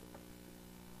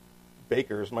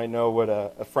 bakers might know what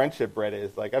a friendship bread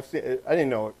is. I didn't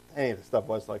know what any of the stuff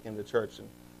was in the church, and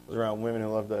I was around women who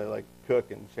love to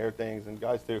cook and share things, and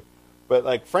guys too.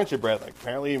 But friendship bread,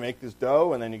 apparently you make this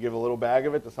dough, and then you give a little bag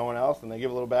of it to someone else, and they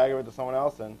give a little bag of it to someone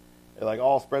else, and it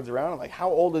all spreads around. I'm how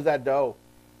old is that dough?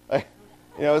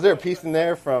 Is there a piece in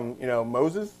there from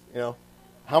Moses?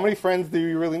 How many friends do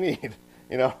you really need?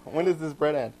 When does this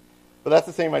bread end? But that's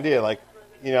the same idea.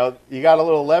 You got a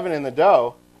little leaven in the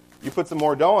dough. You put some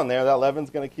more dough in there, that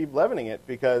leaven's going to keep leavening it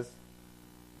because,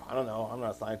 I don't know, I'm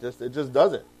not a scientist. It just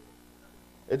does it.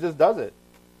 It just does it.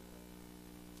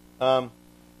 And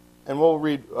we'll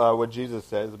read what Jesus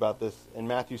says about this in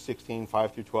Matthew 16,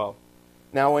 5 through 12.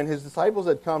 Now, when his disciples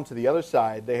had come to the other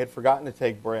side, they had forgotten to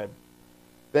take bread.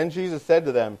 Then Jesus said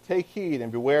to them, take heed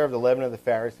and beware of the leaven of the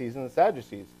Pharisees and the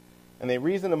Sadducees. And they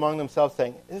reasoned among themselves,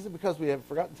 saying, is it because we have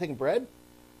forgotten to take bread?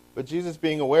 But Jesus,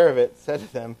 being aware of it, said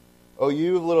to them, O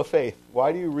you of little faith,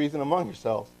 why do you reason among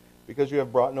yourselves? because you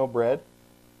have brought no bread?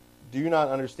 Do you not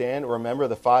understand or remember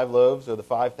the 5 loaves or the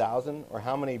 5,000, or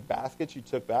how many baskets you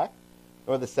took back?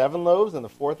 Or the 7 loaves and the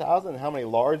 4,000, and how many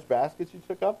large baskets you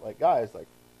took up? Like, guys, like,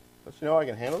 don't you know I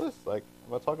can handle this? Like,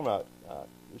 I'm not talking about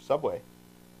your Subway.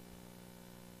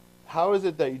 How is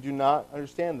it that you do not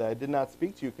understand that I did not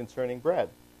speak to you concerning bread,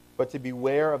 but to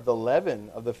beware of the leaven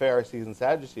of the Pharisees and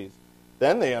Sadducees?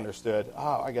 Then they understood,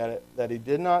 I got it, that he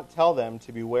did not tell them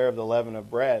to beware of the leaven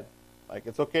of bread. Like,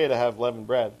 it's okay to have leavened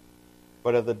bread,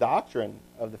 but of the doctrine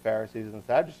of the Pharisees and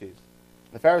Sadducees.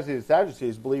 The Pharisees and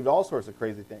Sadducees believed all sorts of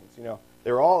crazy things.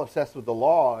 They were all obsessed with the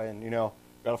law, and,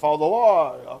 got to follow the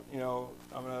law.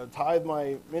 I'm going to tithe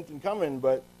my mint and cumin,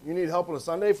 but you need help on a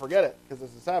Sunday? Forget it, because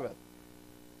it's the Sabbath.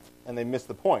 And they missed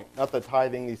the point. Not that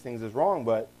tithing these things is wrong,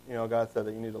 but, God said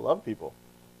that you need to love people.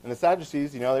 And the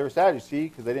Sadducees, they were Sadducee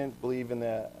because they didn't believe in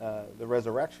the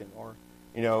resurrection or,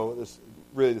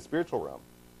 really the spiritual realm.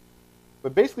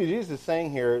 But basically, Jesus is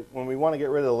saying here, when we want to get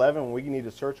rid of the leaven, we need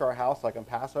to search our house like on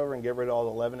Passover and get rid of all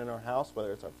the leaven in our house,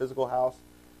 whether it's our physical house,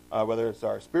 whether it's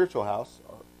our spiritual house,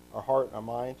 our heart, our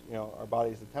mind, our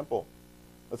body is the temple.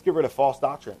 Let's get rid of false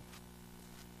doctrine,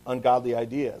 ungodly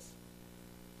ideas,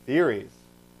 theories,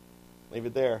 leave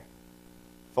it there,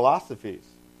 philosophies,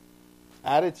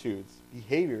 attitudes,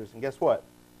 behaviors, and guess what?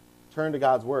 Turn to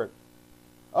God's Word.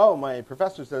 Oh, my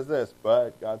professor says this,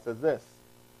 but God says this.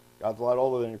 God's a lot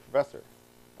older than your professor.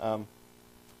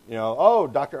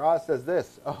 Dr. Oz says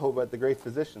this. Oh, but the great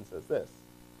physician says this.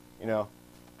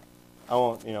 I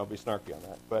won't, be snarky on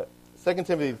that. But 2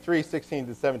 Timothy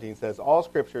 3:16-17 says, all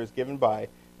Scripture is given by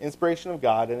inspiration of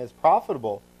God and is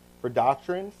profitable for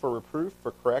doctrine, for reproof,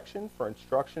 for correction, for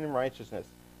instruction in righteousness,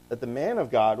 that the man of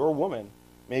God or woman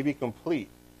may be complete,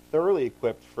 thoroughly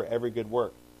equipped for every good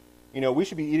work. We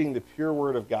should be eating the pure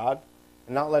Word of God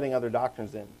and not letting other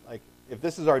doctrines in. Like, if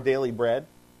this is our daily bread,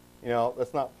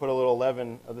 let's not put a little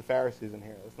leaven of the Pharisees in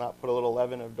here. Let's not put a little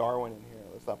leaven of Darwin in here.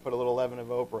 Let's not put a little leaven of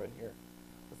Oprah in here.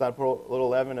 Let's not put a little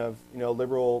leaven of,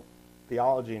 liberal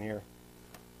theology in here.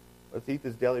 Let's eat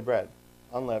this daily bread,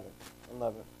 unleavened.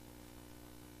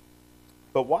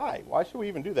 But why? Why should we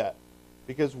even do that?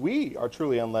 Because we are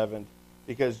truly unleavened,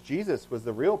 because Jesus was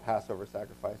the real Passover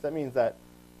sacrifice. That means that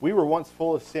we were once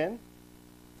full of sin,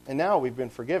 and now we've been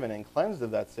forgiven and cleansed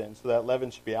of that sin, so that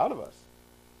leaven should be out of us.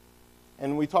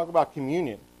 And we talk about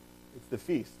communion. It's the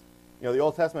feast. The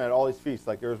Old Testament had all these feasts.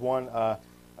 Like, there was one, I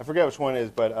forget which one it is,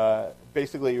 but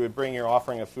basically you would bring your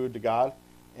offering of food to God,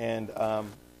 and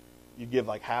you give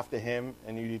like half to him,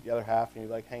 and you eat the other half, and you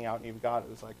like hang out and eat with God. It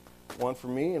was like one for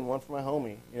me and one for my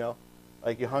homie.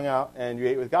 Like, you hung out and you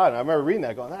ate with God. And I remember reading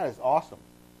that, going, that is awesome.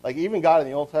 Like, even God in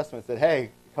the Old Testament said,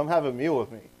 hey, come have a meal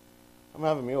with me. Come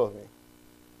have a meal with me.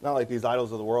 Not like these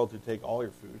idols of the world who take all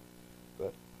your food,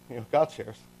 but God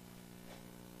shares.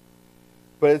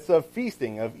 But it's a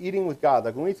feasting, of eating with God.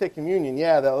 Like, when we take communion,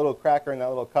 that little cracker and that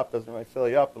little cup doesn't really fill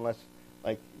you up unless,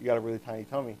 like, you got a really tiny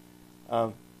tummy,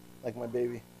 like my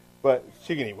baby. But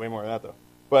she can eat way more than that, though.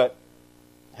 But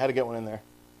I had to get one in there.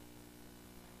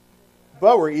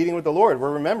 But we're eating with the Lord.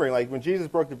 We're remembering. Like, when Jesus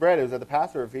broke the bread, it was at the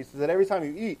Passover feast. He said, every time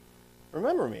you eat,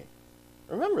 remember me.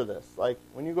 Remember this. Like,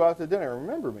 when you go out to dinner,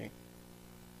 remember me.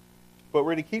 But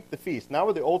we're to keep the feast, not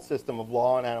with the old system of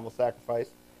law and animal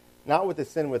sacrifice, not with the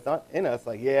sin within us,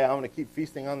 like, I'm going to keep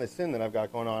feasting on the sin that I've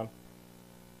got going on,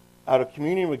 out of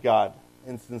communion with God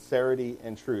in sincerity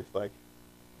and truth. Like,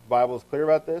 the Bible is clear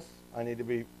about this. I need to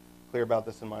be clear about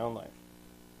this in my own life.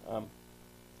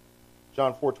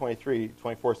 John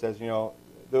 4:23-24 says,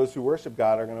 those who worship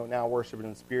God are going to now worship Him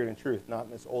in spirit and truth, not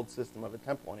in this old system of a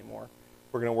temple anymore.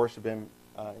 We're going to worship Him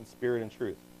in spirit and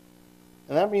truth.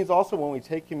 And that means also when we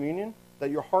take communion, that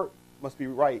your heart must be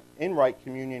in right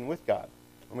communion with God.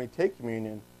 When we take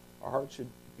communion, our heart should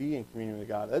be in communion with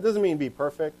God. That doesn't mean be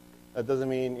perfect. That doesn't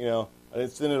mean, I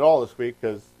didn't sin at all this week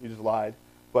because you just lied.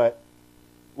 But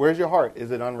where's your heart?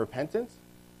 Is it on repentance?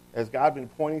 Has God been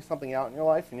pointing something out in your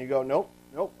life and you go, nope,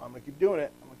 I'm going to keep doing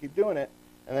it.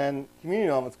 And then communion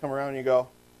elements come around and you go,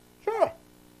 sure.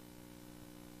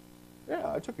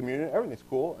 Yeah, I took communion. Everything's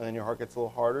cool. And then your heart gets a little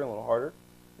harder and a little harder.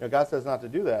 God says not to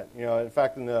do that. In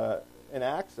fact, in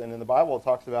Acts and in the Bible, it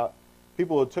talks about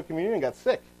people who took communion and got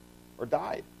sick or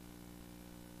died.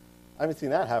 I haven't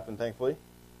seen that happen, thankfully.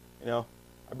 I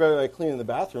barely like cleaning the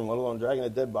bathroom, let alone dragging a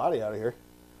dead body out of here.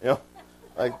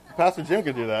 Like Pastor Jim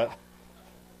could do that.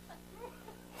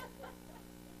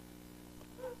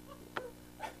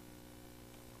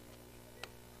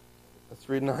 Let's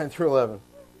read 9-11.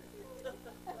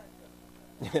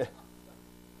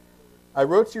 I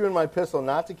wrote to you in my epistle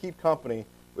not to keep company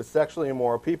with sexually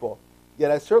immoral people. Yet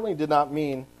I certainly did not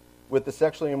mean with the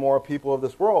sexually immoral people of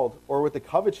this world, or with the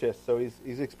covetous. So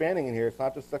he's expanding in here. It's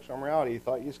not just sexual immorality. You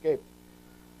thought you escaped.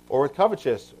 Or with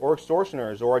covetous, or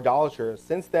extortioners, or idolaters.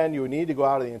 Since then you would need to go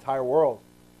out of the entire world.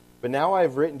 But now I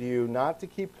have written to you not to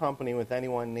keep company with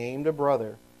anyone named a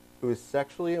brother who is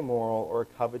sexually immoral, or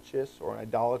covetous, or an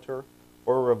idolater,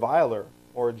 or a reviler,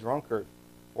 or a drunkard,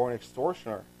 or an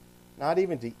extortioner, not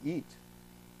even to eat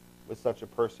with such a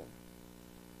person.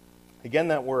 Again,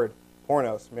 that word,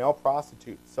 pornos, male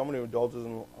prostitute, someone who indulges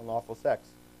in unlawful sex,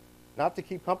 not to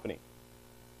keep company.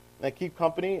 And that keep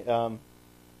company,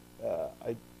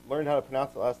 I learned how to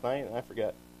pronounce it last night, and I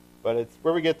forget. But it's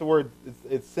where we get the word,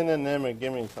 it's synonym and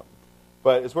giving something.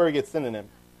 But it's where we get synonym.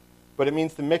 But it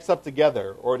means to mix up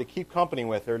together, or to keep company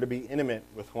with, or to be intimate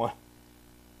with one.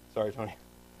 Sorry, Tony.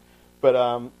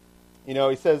 But,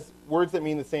 he says words that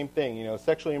mean the same thing.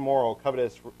 Sexually immoral,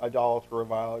 covetous, idolater,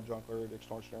 reviler, drunkard,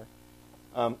 extortioner.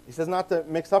 He says not to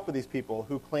mix up with these people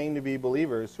who claim to be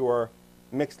believers who are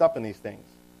mixed up in these things.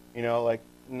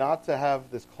 Not to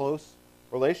have this close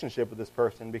relationship with this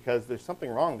person because there's something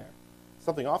wrong there,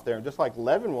 something off there. And just like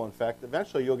leaven will infect,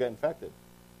 eventually you'll get infected.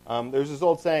 There's this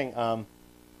old saying, I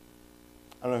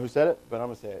don't know who said it, but I'm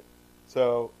going to say it.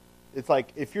 So it's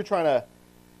like if you're trying to,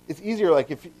 it's easier like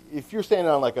if you're standing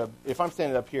on if I'm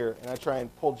standing up here and I try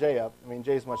and pull Jay up,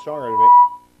 Jay's much stronger than me.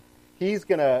 He's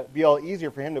going to be all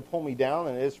easier for him to pull me down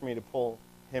than it is for me to pull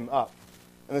him up.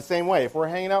 In the same way, if we're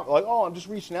hanging out, I'm just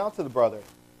reaching out to the brother.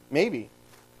 Maybe.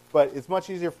 But it's much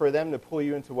easier for them to pull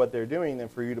you into what they're doing than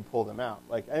for you to pull them out.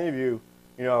 Like any of you,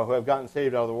 who have gotten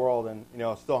saved out of the world and,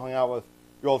 still hung out with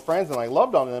your old friends and,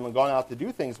 loved on them and gone out to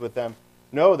do things with them,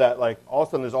 know that, all of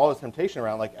a sudden there's all this temptation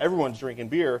around. Everyone's drinking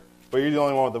beer, but you're the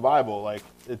only one with the Bible.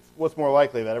 It's what's more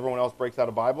likely, that everyone else breaks out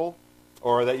a Bible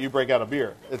or that you break out a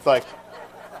beer? It's I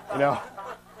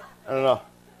don't know.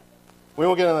 We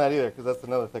won't get into that either because that's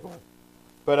another thick one.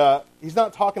 But he's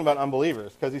not talking about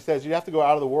unbelievers because he says you have to go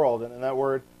out of the world, and that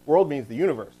word, world means the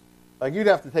universe. You'd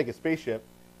have to take a spaceship,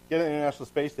 get an International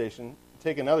Space Station,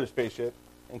 take another spaceship,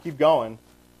 and keep going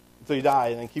until you die,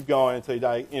 and then keep going until you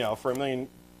die, for a million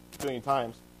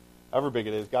times, however big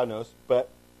it is, God knows. But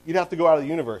you'd have to go out of the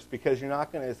universe because you're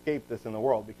not going to escape this in the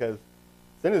world because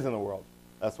sin is in the world.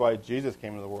 That's why Jesus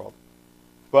came into the world.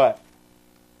 But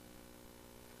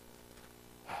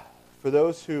for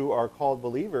those who are called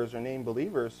believers or named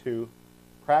believers who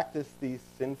practice these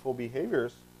sinful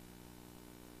behaviors,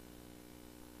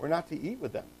 we're not to eat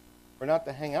with them. We're not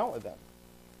to hang out with them.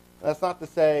 That's not to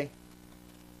say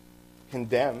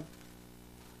condemn,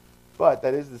 but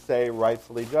that is to say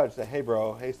rightfully judge. Say, hey,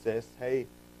 bro, hey, sis, hey,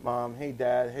 mom, hey,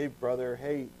 dad, hey, brother,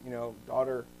 hey,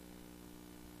 daughter,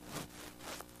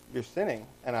 you're sinning,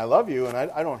 and I love you, and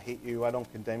I don't hate you, I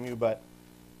don't condemn you, but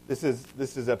this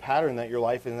is a pattern that your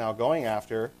life is now going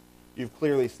after. You've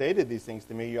clearly stated these things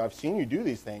to me. I've seen you do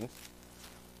these things.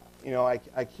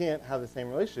 I can't have the same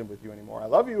relationship with you anymore. I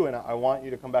love you, and I want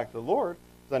you to come back to the Lord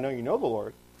because I know you know the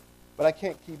Lord, but I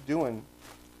can't keep doing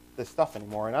this stuff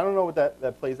anymore. And I don't know what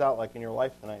that plays out like in your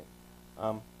life tonight.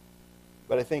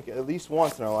 But I think at least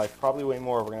once in our life, probably way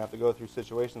more, we're going to have to go through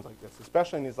situations like this,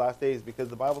 especially in these last days, because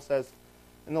the Bible says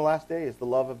in the last days, the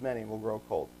love of many will grow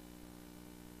cold.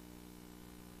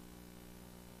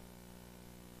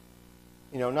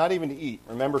 Not even to eat.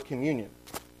 Remember communion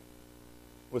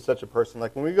with such a person.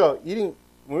 Like when we go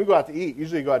out to eat,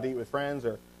 usually you go out to eat with friends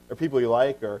or people you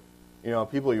like or,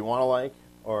 people you want to like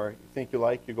or you think you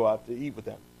like, you go out to eat with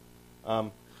them.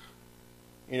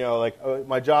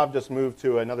 My job just moved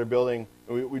to another building.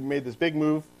 We made this big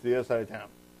move to the other side of town.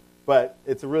 But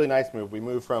it's a really nice move. We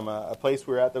moved from a place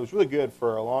we were at that was really good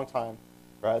for a long time.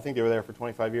 Right? I think they were there for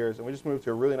 25 years. And we just moved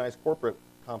to a really nice corporate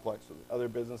complex with other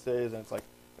businesses. And it's like,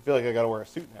 I feel like I got to wear a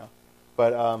suit now.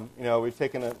 But, we've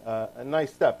taken a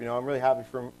nice step. I'm really happy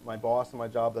for my boss and my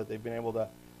job that they've been able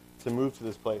to move to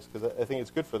this place because I think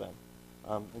it's good for them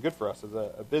and good for us as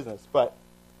a business. But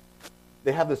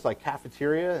they have this,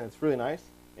 cafeteria, and it's really nice.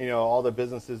 All the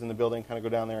businesses in the building kind of go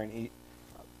down there and eat.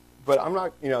 But I'm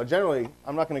not, generally,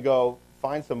 I'm not going to go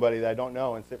find somebody that I don't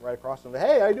know and sit right across from them.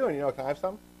 Hey, how you doing? Can I have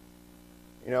some?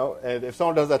 And if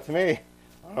someone does that to me,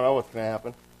 I don't know what's going to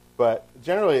happen. But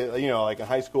generally, like in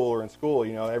high school or in school,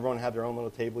 everyone had their own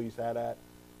little table you sat at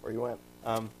or you went.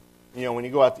 When you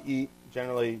go out to eat,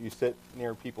 generally you sit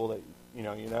near people that, you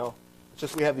know. It's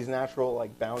just we have these natural,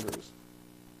 boundaries.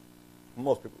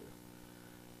 Most people do.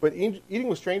 But eating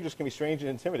with strangers can be strange and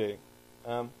intimidating.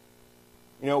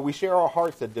 We share our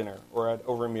hearts at dinner or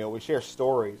over a meal. We share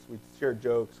stories. We share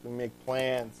jokes. We make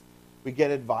plans. We get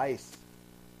advice.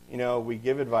 We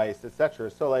give advice,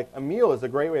 etc. So, a meal is a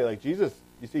great way.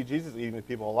 You see Jesus eating with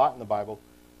people a lot in the Bible.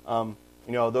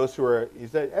 Those who are, he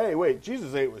said, hey, wait,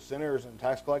 Jesus ate with sinners and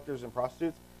tax collectors and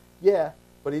prostitutes. Yeah,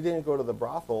 but he didn't go to the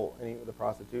brothel and eat with the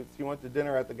prostitutes. He went to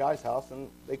dinner at the guy's house, and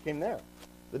they came there.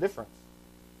 The difference.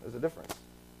 There's a difference.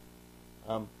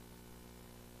 In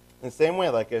the same way,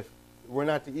 like if we're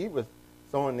not to eat with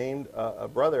someone named a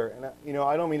brother, and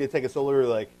I don't mean to take it so literally,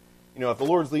 like, if the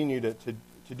Lord's leading you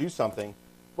to do something,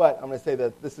 but I'm going to say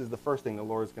that this is the first thing the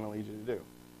Lord's going to lead you to do.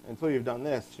 Until you've done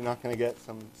this, you're not going to get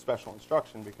some special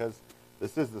instruction, because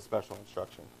this is the special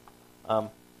instruction.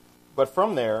 But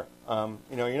from there,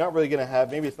 you're not really going to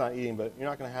have, maybe it's not eating, but you're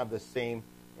not going to have the same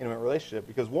intimate relationship,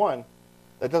 because one,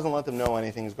 that doesn't let them know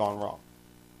anything's gone wrong.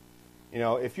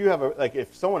 If you have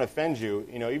if someone offends you,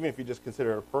 even if you just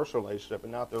consider it a personal relationship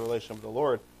and not the relationship with the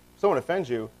Lord, if someone offends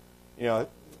you, and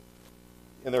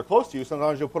they're close to you,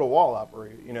 sometimes you'll put a wall up, or,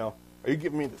 are you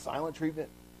giving me the silent treatment?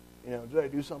 Did I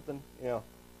do something?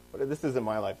 But this isn't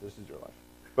my life, this is your life.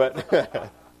 But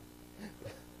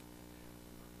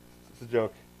it's a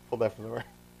joke. Pull that from the word.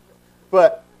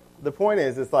 But the point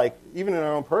is, it's like, even in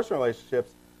our own personal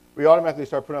relationships, we automatically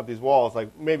start putting up these walls. Like,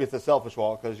 maybe it's a selfish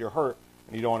wall because you're hurt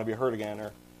and you don't want to be hurt again,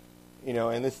 or,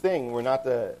 and this thing, we're not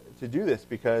to do this,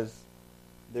 because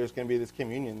there's going to be this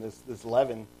communion, this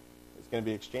leaven is going to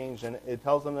be exchanged, and it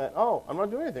tells them that, oh, I'm not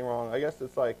doing anything wrong. I guess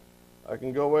it's like, I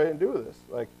can go away and do this.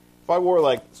 Like, if I wore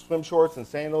like swim shorts and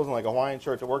sandals and like a Hawaiian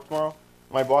shirt to work tomorrow,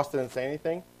 my boss didn't say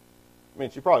anything. I mean,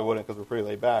 she probably wouldn't, because we're pretty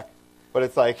laid back. But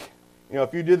it's like,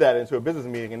 if you did that into a business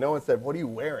meeting and no one said, what are you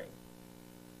wearing?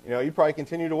 You'd probably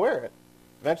continue to wear it.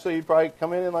 Eventually, you'd probably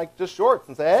come in like just shorts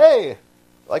and say, hey,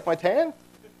 like my tan?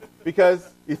 Because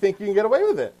you think you can get away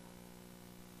with it.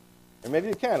 And maybe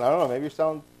you can. I don't know. Maybe you're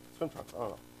selling swim trunks. I don't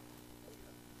know.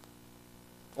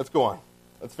 Let's go on.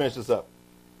 Let's finish this up.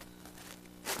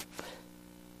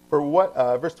 For what,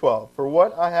 verse 12, for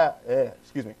what I have,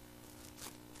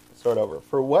 start over.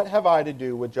 For what have I to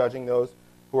do with judging those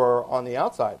who are on the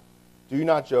outside? Do you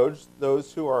not judge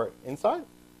those who are inside?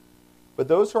 But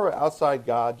those who are outside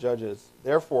God judges.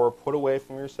 Therefore, put away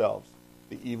from yourselves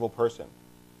the evil person.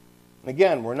 And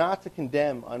again, we're not to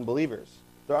condemn unbelievers.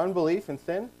 Their unbelief and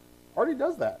sin already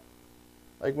does that.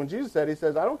 Like when Jesus said, he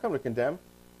says, I don't come to condemn,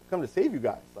 I come to save you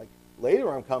guys. Like, later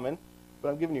I'm coming, but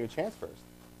I'm giving you a chance first.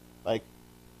 Like,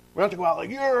 we're not to go out like,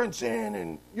 you're in sin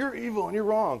and you're evil and you're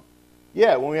wrong.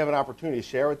 Yeah, when we have an opportunity to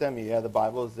share with them, yeah, the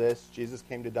Bible is this, Jesus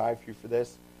came to die for you for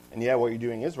this, and yeah, what you're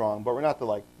doing is wrong, but we're not to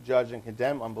like judge and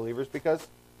condemn unbelievers, because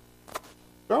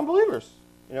they're unbelievers.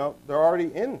 They're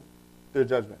already in their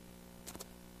judgment.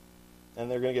 And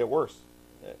they're going to get worse,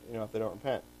 if they don't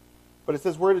repent. But it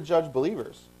says we're to judge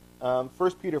believers. 1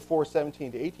 Peter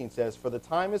 4:17-18 says, for the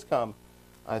time has come,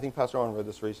 I think Pastor Owen read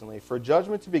this recently, for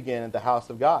judgment to begin at the house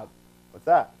of God. What's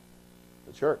that?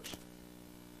 The church.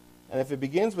 And if it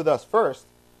begins with us first,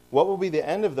 what will be the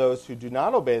end of those who do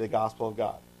not obey the gospel of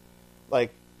God?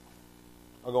 Like,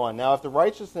 I'll go on. Now, if the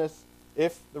righteous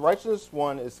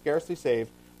one is scarcely saved,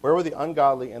 where will the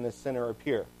ungodly and the sinner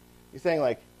appear? He's saying,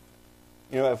 like,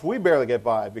 if we barely get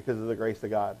by because of the grace of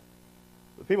God,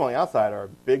 the people on the outside are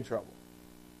in big trouble.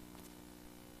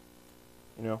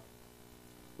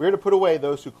 We're to put away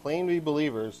those who claim to be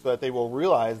believers so that they will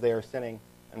realize they are sinning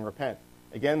and repent.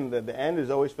 Again, the end is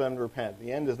always for them to repent.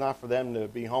 The end is not for them to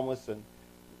be homeless and,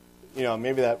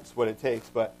 maybe that's what it takes,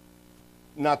 but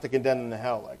not to condemn them to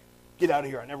hell. Like, get out of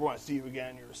here. I never want to see you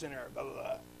again. You're a sinner. Blah, blah,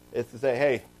 blah. It's to say,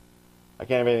 hey, I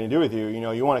can't have anything to do with you.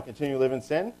 You want to continue to live in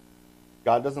sin?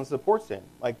 God doesn't support sin.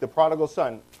 Like the prodigal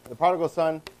son. The prodigal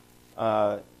son,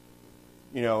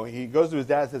 he goes to his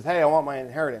dad and says, hey, I want my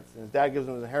inheritance. And his dad gives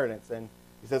him his inheritance. And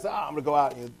he says, I'm going to go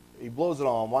out. And he blows it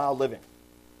all on wild living.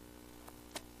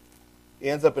 He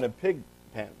ends up in a pig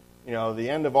pen. The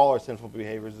end of all our sinful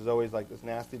behaviors is always like this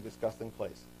nasty, disgusting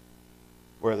place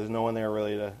where there's no one there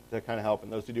really to kind of help.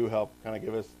 And those who do help kind of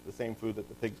give us the same food that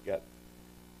the pigs get.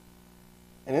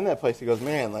 And in that place, he goes,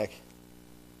 man, like,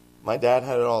 my dad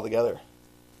had it all together.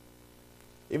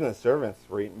 Even the servants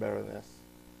were eating better than this.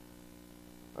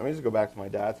 Let me just go back to my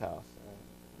dad's house.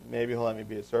 Maybe he'll let me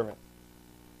be a servant.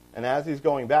 And as he's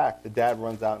going back, the dad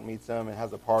runs out and meets him and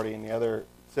has a party, and the other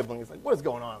sibling is like, what is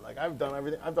going on? Like, I've done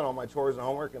everything. I've done all my chores and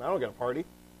homework, and I don't get a party.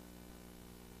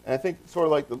 And I think sort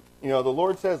of like the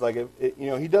Lord says, like,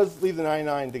 he does leave the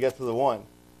 99 to get to the one.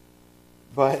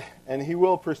 And he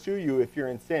will pursue you if you're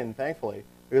in sin, thankfully.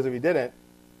 Because if he didn't,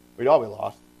 we'd all be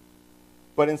lost.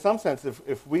 But in some sense,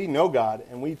 if we know God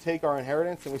and we take our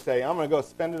inheritance and we say, I'm going to go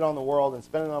spend it on the world and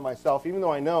spend it on myself, even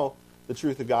though I know the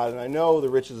truth of God and I know the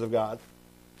riches of God,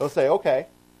 he'll say, okay,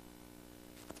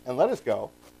 and let us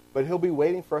go. But he'll be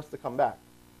waiting for us to come back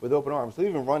with open arms. He'll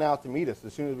even run out to meet us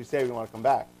as soon as we say we want to come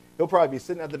back. He'll probably be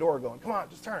sitting at the door going, come on,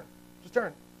 just turn.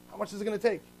 How much is it going to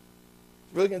take?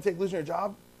 It's really going to take losing your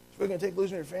job? It's really going to take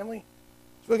losing your family?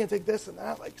 It's really going to take this and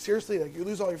that? Like, seriously, like, you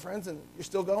lose all your friends and you're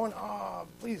still going? Oh,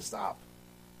 please stop.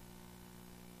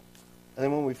 And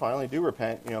then when we finally do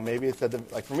repent, maybe it's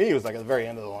like for me, it was like at the very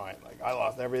end of the line. Like, I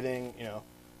lost everything,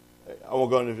 I won't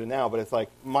go into it now, but it's like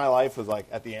my life was like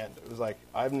at the end. It was like,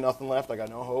 I have nothing left. I got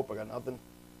no hope. I got nothing.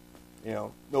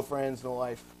 No friends, no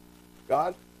life.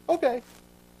 God? Okay.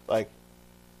 Like,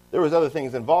 there was other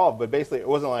things involved, but basically it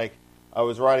wasn't like I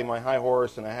was riding my high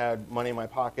horse and I had money in my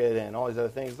pocket and all these other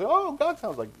things. Like, oh, God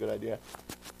sounds like a good idea.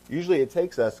 Usually it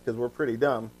takes us, because we're pretty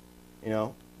dumb,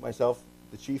 myself,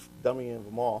 the chief dummy of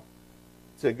them all,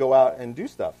 to go out and do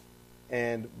stuff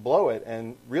and blow it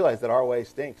and realize that our way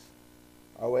stinks.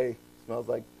 Our way smells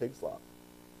like pig slop.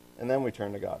 And then we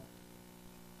turn to God.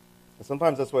 And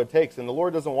sometimes that's what it takes. And the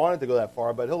Lord doesn't want it to go that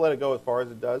far, but he'll let it go as far as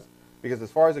it does. Because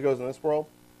as far as it goes in this world,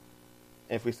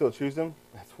 if we still choose him,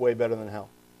 that's way better than hell.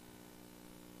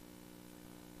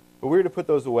 But we're to put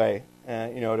those away,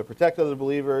 to protect other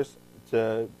believers,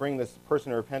 to bring this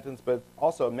person to repentance. But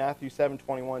also Matthew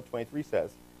 7:21-23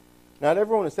 says, "Not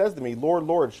everyone who says to me, 'Lord,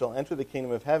 Lord,' shall enter the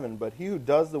kingdom of heaven, but he who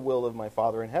does the will of my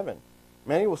Father in heaven.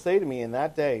 Many will say to me in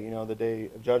that day," the day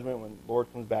of judgment when the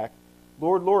Lord comes back,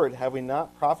 "Lord, Lord, have we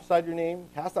not prophesied your name,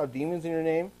 cast out demons in your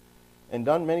name, and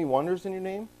done many wonders in your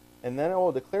name? And then I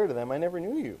will declare to them, I never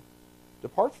knew you.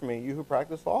 Depart from me, you who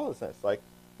practice lawlessness." Like,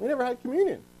 we never had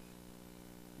communion.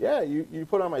 Yeah, you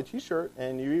put on my t-shirt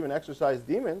and you even exorcised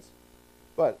demons,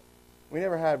 but we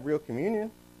never had real communion.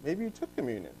 Maybe you took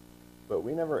communion, but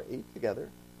we never ate together.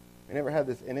 We never had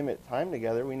this intimate time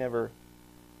together. We never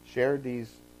shared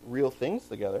these real things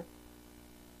together.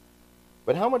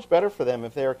 But how much better for them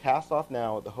if they are cast off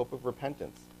now with the hope of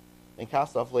repentance and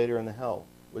cast off later in the hell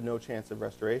with no chance of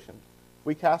restoration. If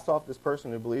we cast off this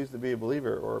person who believes to be a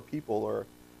believer or a people or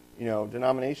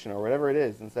denomination or whatever it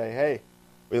is and say, hey,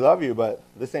 we love you, but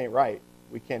this ain't right.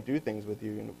 We can't do things with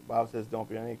you. And the Bible says don't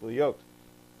be unequally yoked.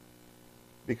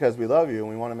 Because we love you and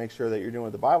we want to make sure that you're doing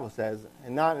what the Bible says,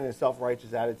 and not in a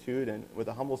self-righteous attitude and with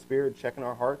a humble spirit, checking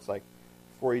our hearts, like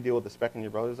before you deal with the speck in your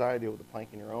brother's eye, deal with the plank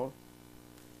in your own.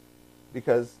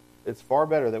 Because it's far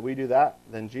better that we do that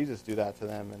than Jesus do that to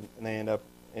them, and they end up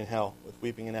in hell with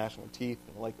weeping and gnashing of teeth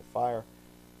and the lake of fire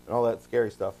and all that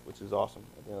scary stuff, which is awesome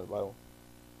at the end of the Bible.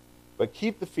 But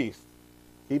keep the feast.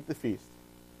 Keep the feast.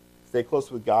 Stay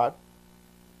close with God.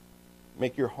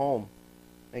 Make your home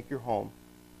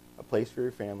a place for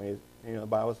your family. The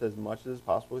Bible says, much as is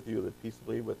possible with you, live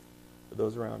peaceably with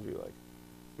those around you. Like,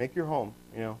 make your home,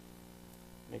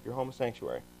 make your home a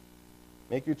sanctuary.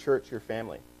 Make your church your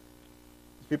family.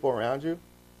 These people around you,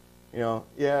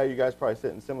 yeah, you guys probably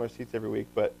sit in similar seats every week,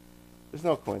 but there's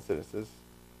no coincidences.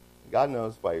 God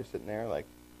knows why you're sitting there. Like,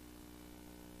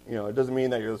 it doesn't mean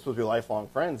that you're supposed to be lifelong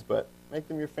friends, but make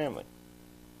them your family.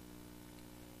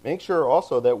 Make sure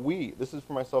also that this is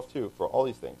for myself too, for all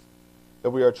these things, that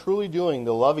we are truly doing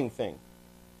the loving thing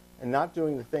and not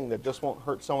doing the thing that just won't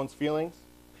hurt someone's feelings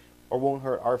or won't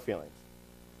hurt our feelings.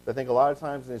 I think a lot of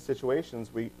times in these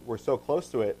situations, we're so close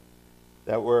to it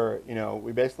that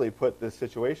we basically put this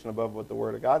situation above what the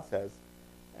Word of God says.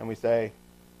 And we say,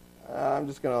 I'm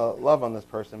just going to love on this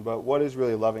person, but what is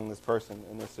really loving this person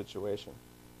in this situation?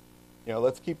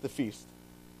 Let's keep the feast.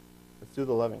 Let's do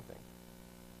the loving thing.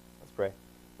 Let's pray.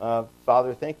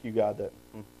 Father, thank you, God, that,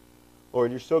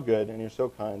 Lord, you're so good and you're so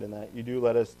kind, and that you do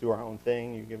let us do our own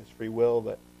thing. You give us free will,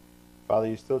 but, Father,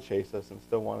 you still chase us and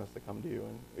still want us to come to you.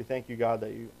 And we thank you, God,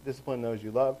 that you discipline those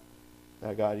you love.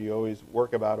 That, God, you always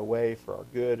work about a way for our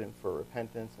good and for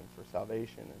repentance and for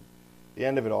salvation. And the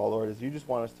end of it all, Lord, is you just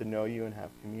want us to know you and have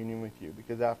communion with you,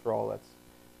 because after all,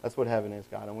 that's what heaven is,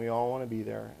 God. And we all want to be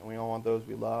there, and we all want those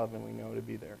we love and we know to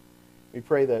be there. We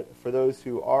pray that for those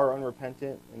who are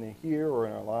unrepentant in here or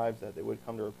in our lives, that they would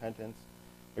come to repentance.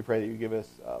 We pray that you give us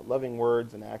loving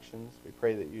words and actions. We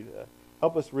pray that you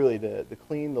help us really to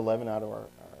clean the leaven out of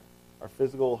our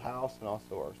physical house and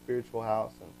also our spiritual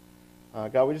house.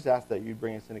 And God, we just ask that you'd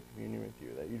bring us into communion with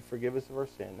you, that you'd forgive us of our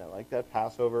sin, that like that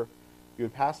Passover, you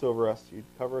would pass over us, you'd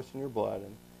cover us in your blood,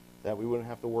 and that we wouldn't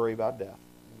have to worry about death.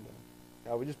 And,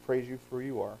 God, we just praise you for who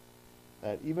you are.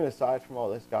 That even aside from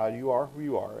all this, God, you are who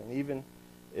you are. And even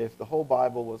if the whole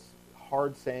Bible was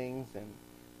hard sayings and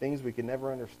things we could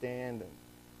never understand,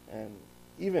 and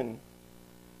even,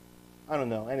 I don't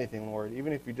know, anything, Lord,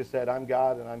 even if you just said, I'm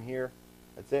God and I'm here,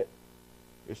 that's it.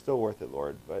 You're still worth it,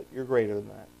 Lord. But you're greater than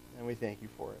that, and we thank you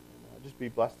for it. And, just be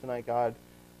blessed tonight, God.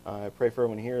 I pray for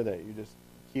everyone here that you just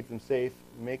keep them safe.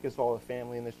 Make us all a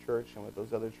family in this church and with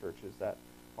those other churches that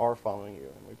are following you.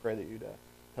 And we pray that you'd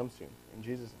come soon. In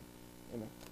Jesus' name. Amen.